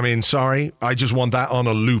 Sorry. I just want that on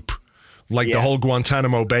a loop. Like the whole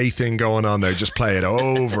Guantanamo Bay thing going on there. Just play it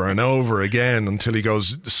over and over again until he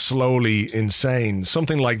goes slowly insane.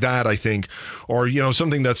 Something like that, I think. Or,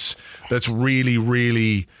 something that's really,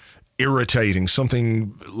 really irritating.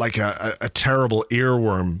 Something like a terrible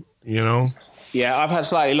earworm, Yeah, I've had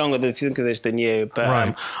slightly longer to think of this than you,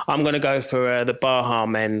 but I'm going to go for the Baha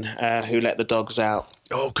Men Who Let the Dogs Out.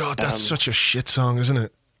 Oh God, that's such a shit song, isn't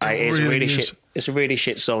it? It's really a really shit. It's a really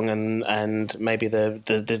shit song, and maybe the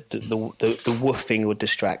woofing would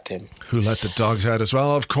distract him. Who Let the Dogs Out as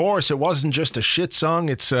well? Of course, it wasn't just a shit song.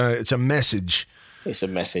 It's a message. It's a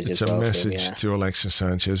message. It's a message to Alexis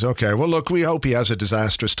Sanchez. Okay, well, look, we hope he has a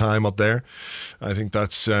disastrous time up there. I think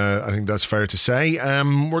that's fair to say.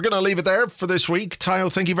 We're going to leave it there for this week.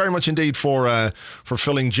 Tayo, thank you very much indeed for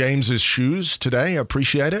filling James's shoes today. I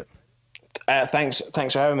appreciate it. Thanks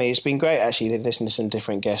for having me. It's been great actually listening to some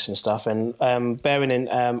different guests and stuff, and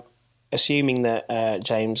assuming that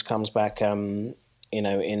James comes back, in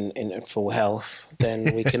full health,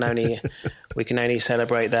 then we can only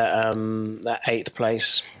celebrate that 8th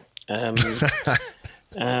place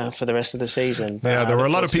for the rest of the season. Yeah, there were a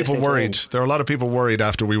lot of people worried. There were a lot of people worried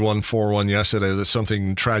after we won 4-1 yesterday that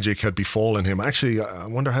something tragic had befallen him. Actually, I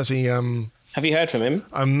wonder, has he? Have you heard from him?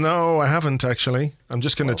 No, I haven't actually. I'm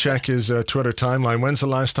just going to check his Twitter timeline. When's the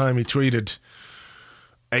last time he tweeted?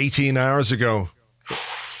 18 hours ago.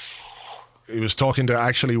 He was talking to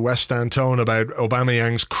actually West Antone about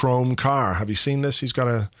Aubameyang's chrome car. Have you seen this? He's got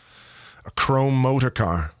a chrome motor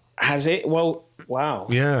car. Has it? Well, wow.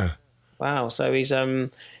 Yeah. Wow. So he's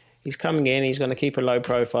coming in. He's going to keep a low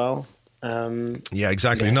profile. Yeah,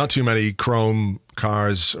 exactly. Yeah. Not too many chrome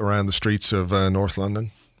cars around the streets of North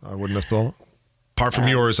London, I wouldn't have thought. Apart from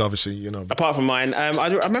yours, obviously, Apart from mine. I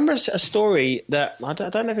remember a story that, I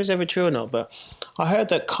don't know if it's ever true or not, but I heard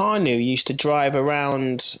that Kanu used to drive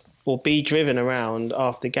around or be driven around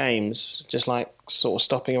after games, just like sort of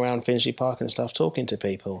stopping around Finchley Park and stuff, talking to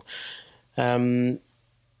people, because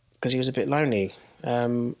he was a bit lonely.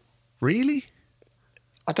 Really?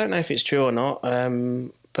 I don't know if it's true or not,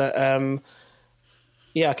 but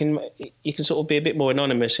yeah, you can sort of be a bit more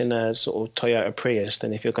anonymous in a sort of Toyota Prius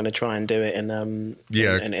than if you're going to try and do it in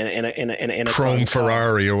in a chrome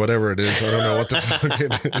Ferrari or whatever it is. I don't know what the fuck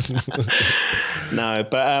it is. No,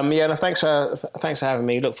 but no, thanks for having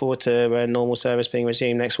me. Look forward to normal service being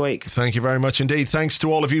resumed next week. Thank you very much indeed. Thanks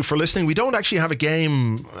to all of you for listening. We don't actually have a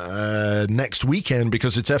game next weekend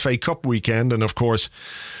because it's FA Cup weekend, and of course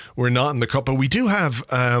we're not in the Cup, but we do have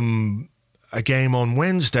a game on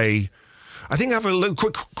Wednesday. I think I have a little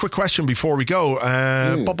quick question before we go.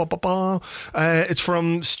 It's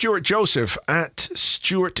from Stuart Joseph at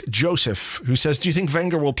Stuart Joseph, who says, do you think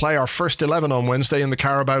Wenger will play our first 11 on Wednesday in the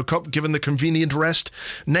Carabao Cup, given the convenient rest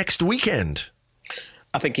next weekend?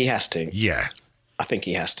 I think he has to. Yeah. I think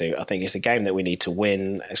he has to. I think it's a game that we need to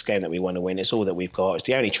win. It's a game that we want to win. It's all that we've got. It's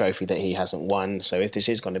the only trophy that he hasn't won. So if this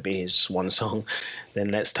is going to be his swan song,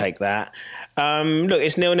 then let's take that. Look,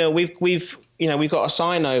 it's 0-0. We've got a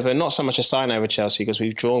sign over, not so much a sign over Chelsea because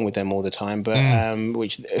we've drawn with them all the time, but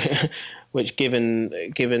which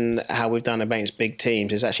given how we've done against big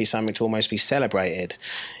teams is actually something to almost be celebrated.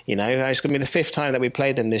 It's going to be the 5th time that we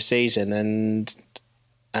played them this season, and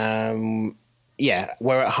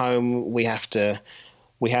we're at home. We have to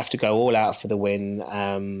go all out for the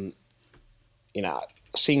win.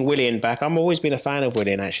 Seeing Willian back, I've always been a fan of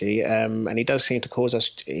Willian actually, and he does seem to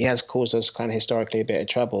has caused us kind of historically a bit of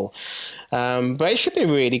trouble. But it should be a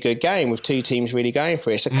really good game with two teams really going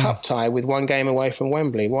for it. It's a cup tie with one game away from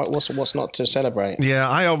Wembley. What's not to celebrate? Yeah,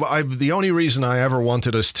 I the only reason I ever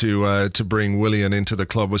wanted us to bring Willian into the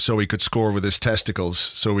club was so he could score with his testicles,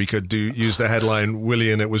 so we could use the headline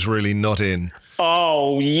 "Willian, it was really not in."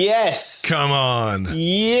 Oh, yes. Come on.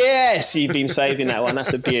 Yes, you've been saving that one.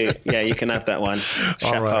 That's a beaut. Yeah, you can have that one.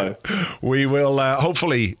 Chapeau. All right. We will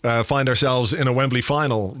hopefully find ourselves in a Wembley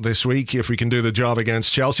final this week if we can do the job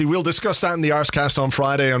against Chelsea. We'll discuss that in the Arscast on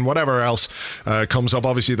Friday and whatever else comes up.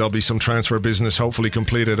 Obviously, there'll be some transfer business hopefully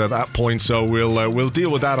completed at that point, so we'll deal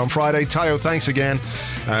with that on Friday. Tayo, thanks again.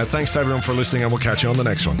 Thanks to everyone for listening, and we'll catch you on the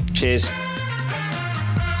next one. Cheers.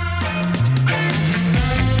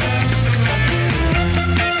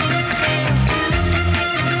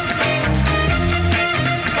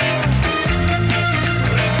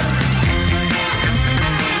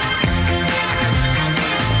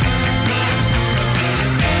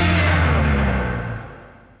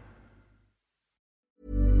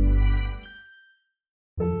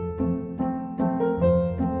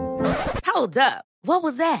 Hold up. What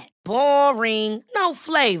was that? Boring. No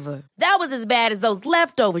flavor. That was as bad as those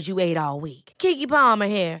leftovers you ate all week. Keke Palmer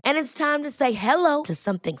here, and it's time to say hello to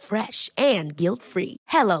something fresh and guilt-free.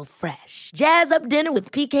 Hello Fresh. Jazz up dinner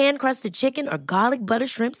with pecan-crusted chicken or garlic butter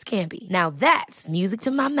shrimp scampi. Now that's music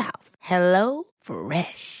to my mouth. Hello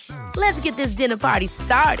Fresh. Let's get this dinner party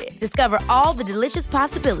started. Discover all the delicious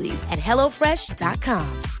possibilities at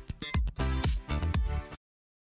HelloFresh.com.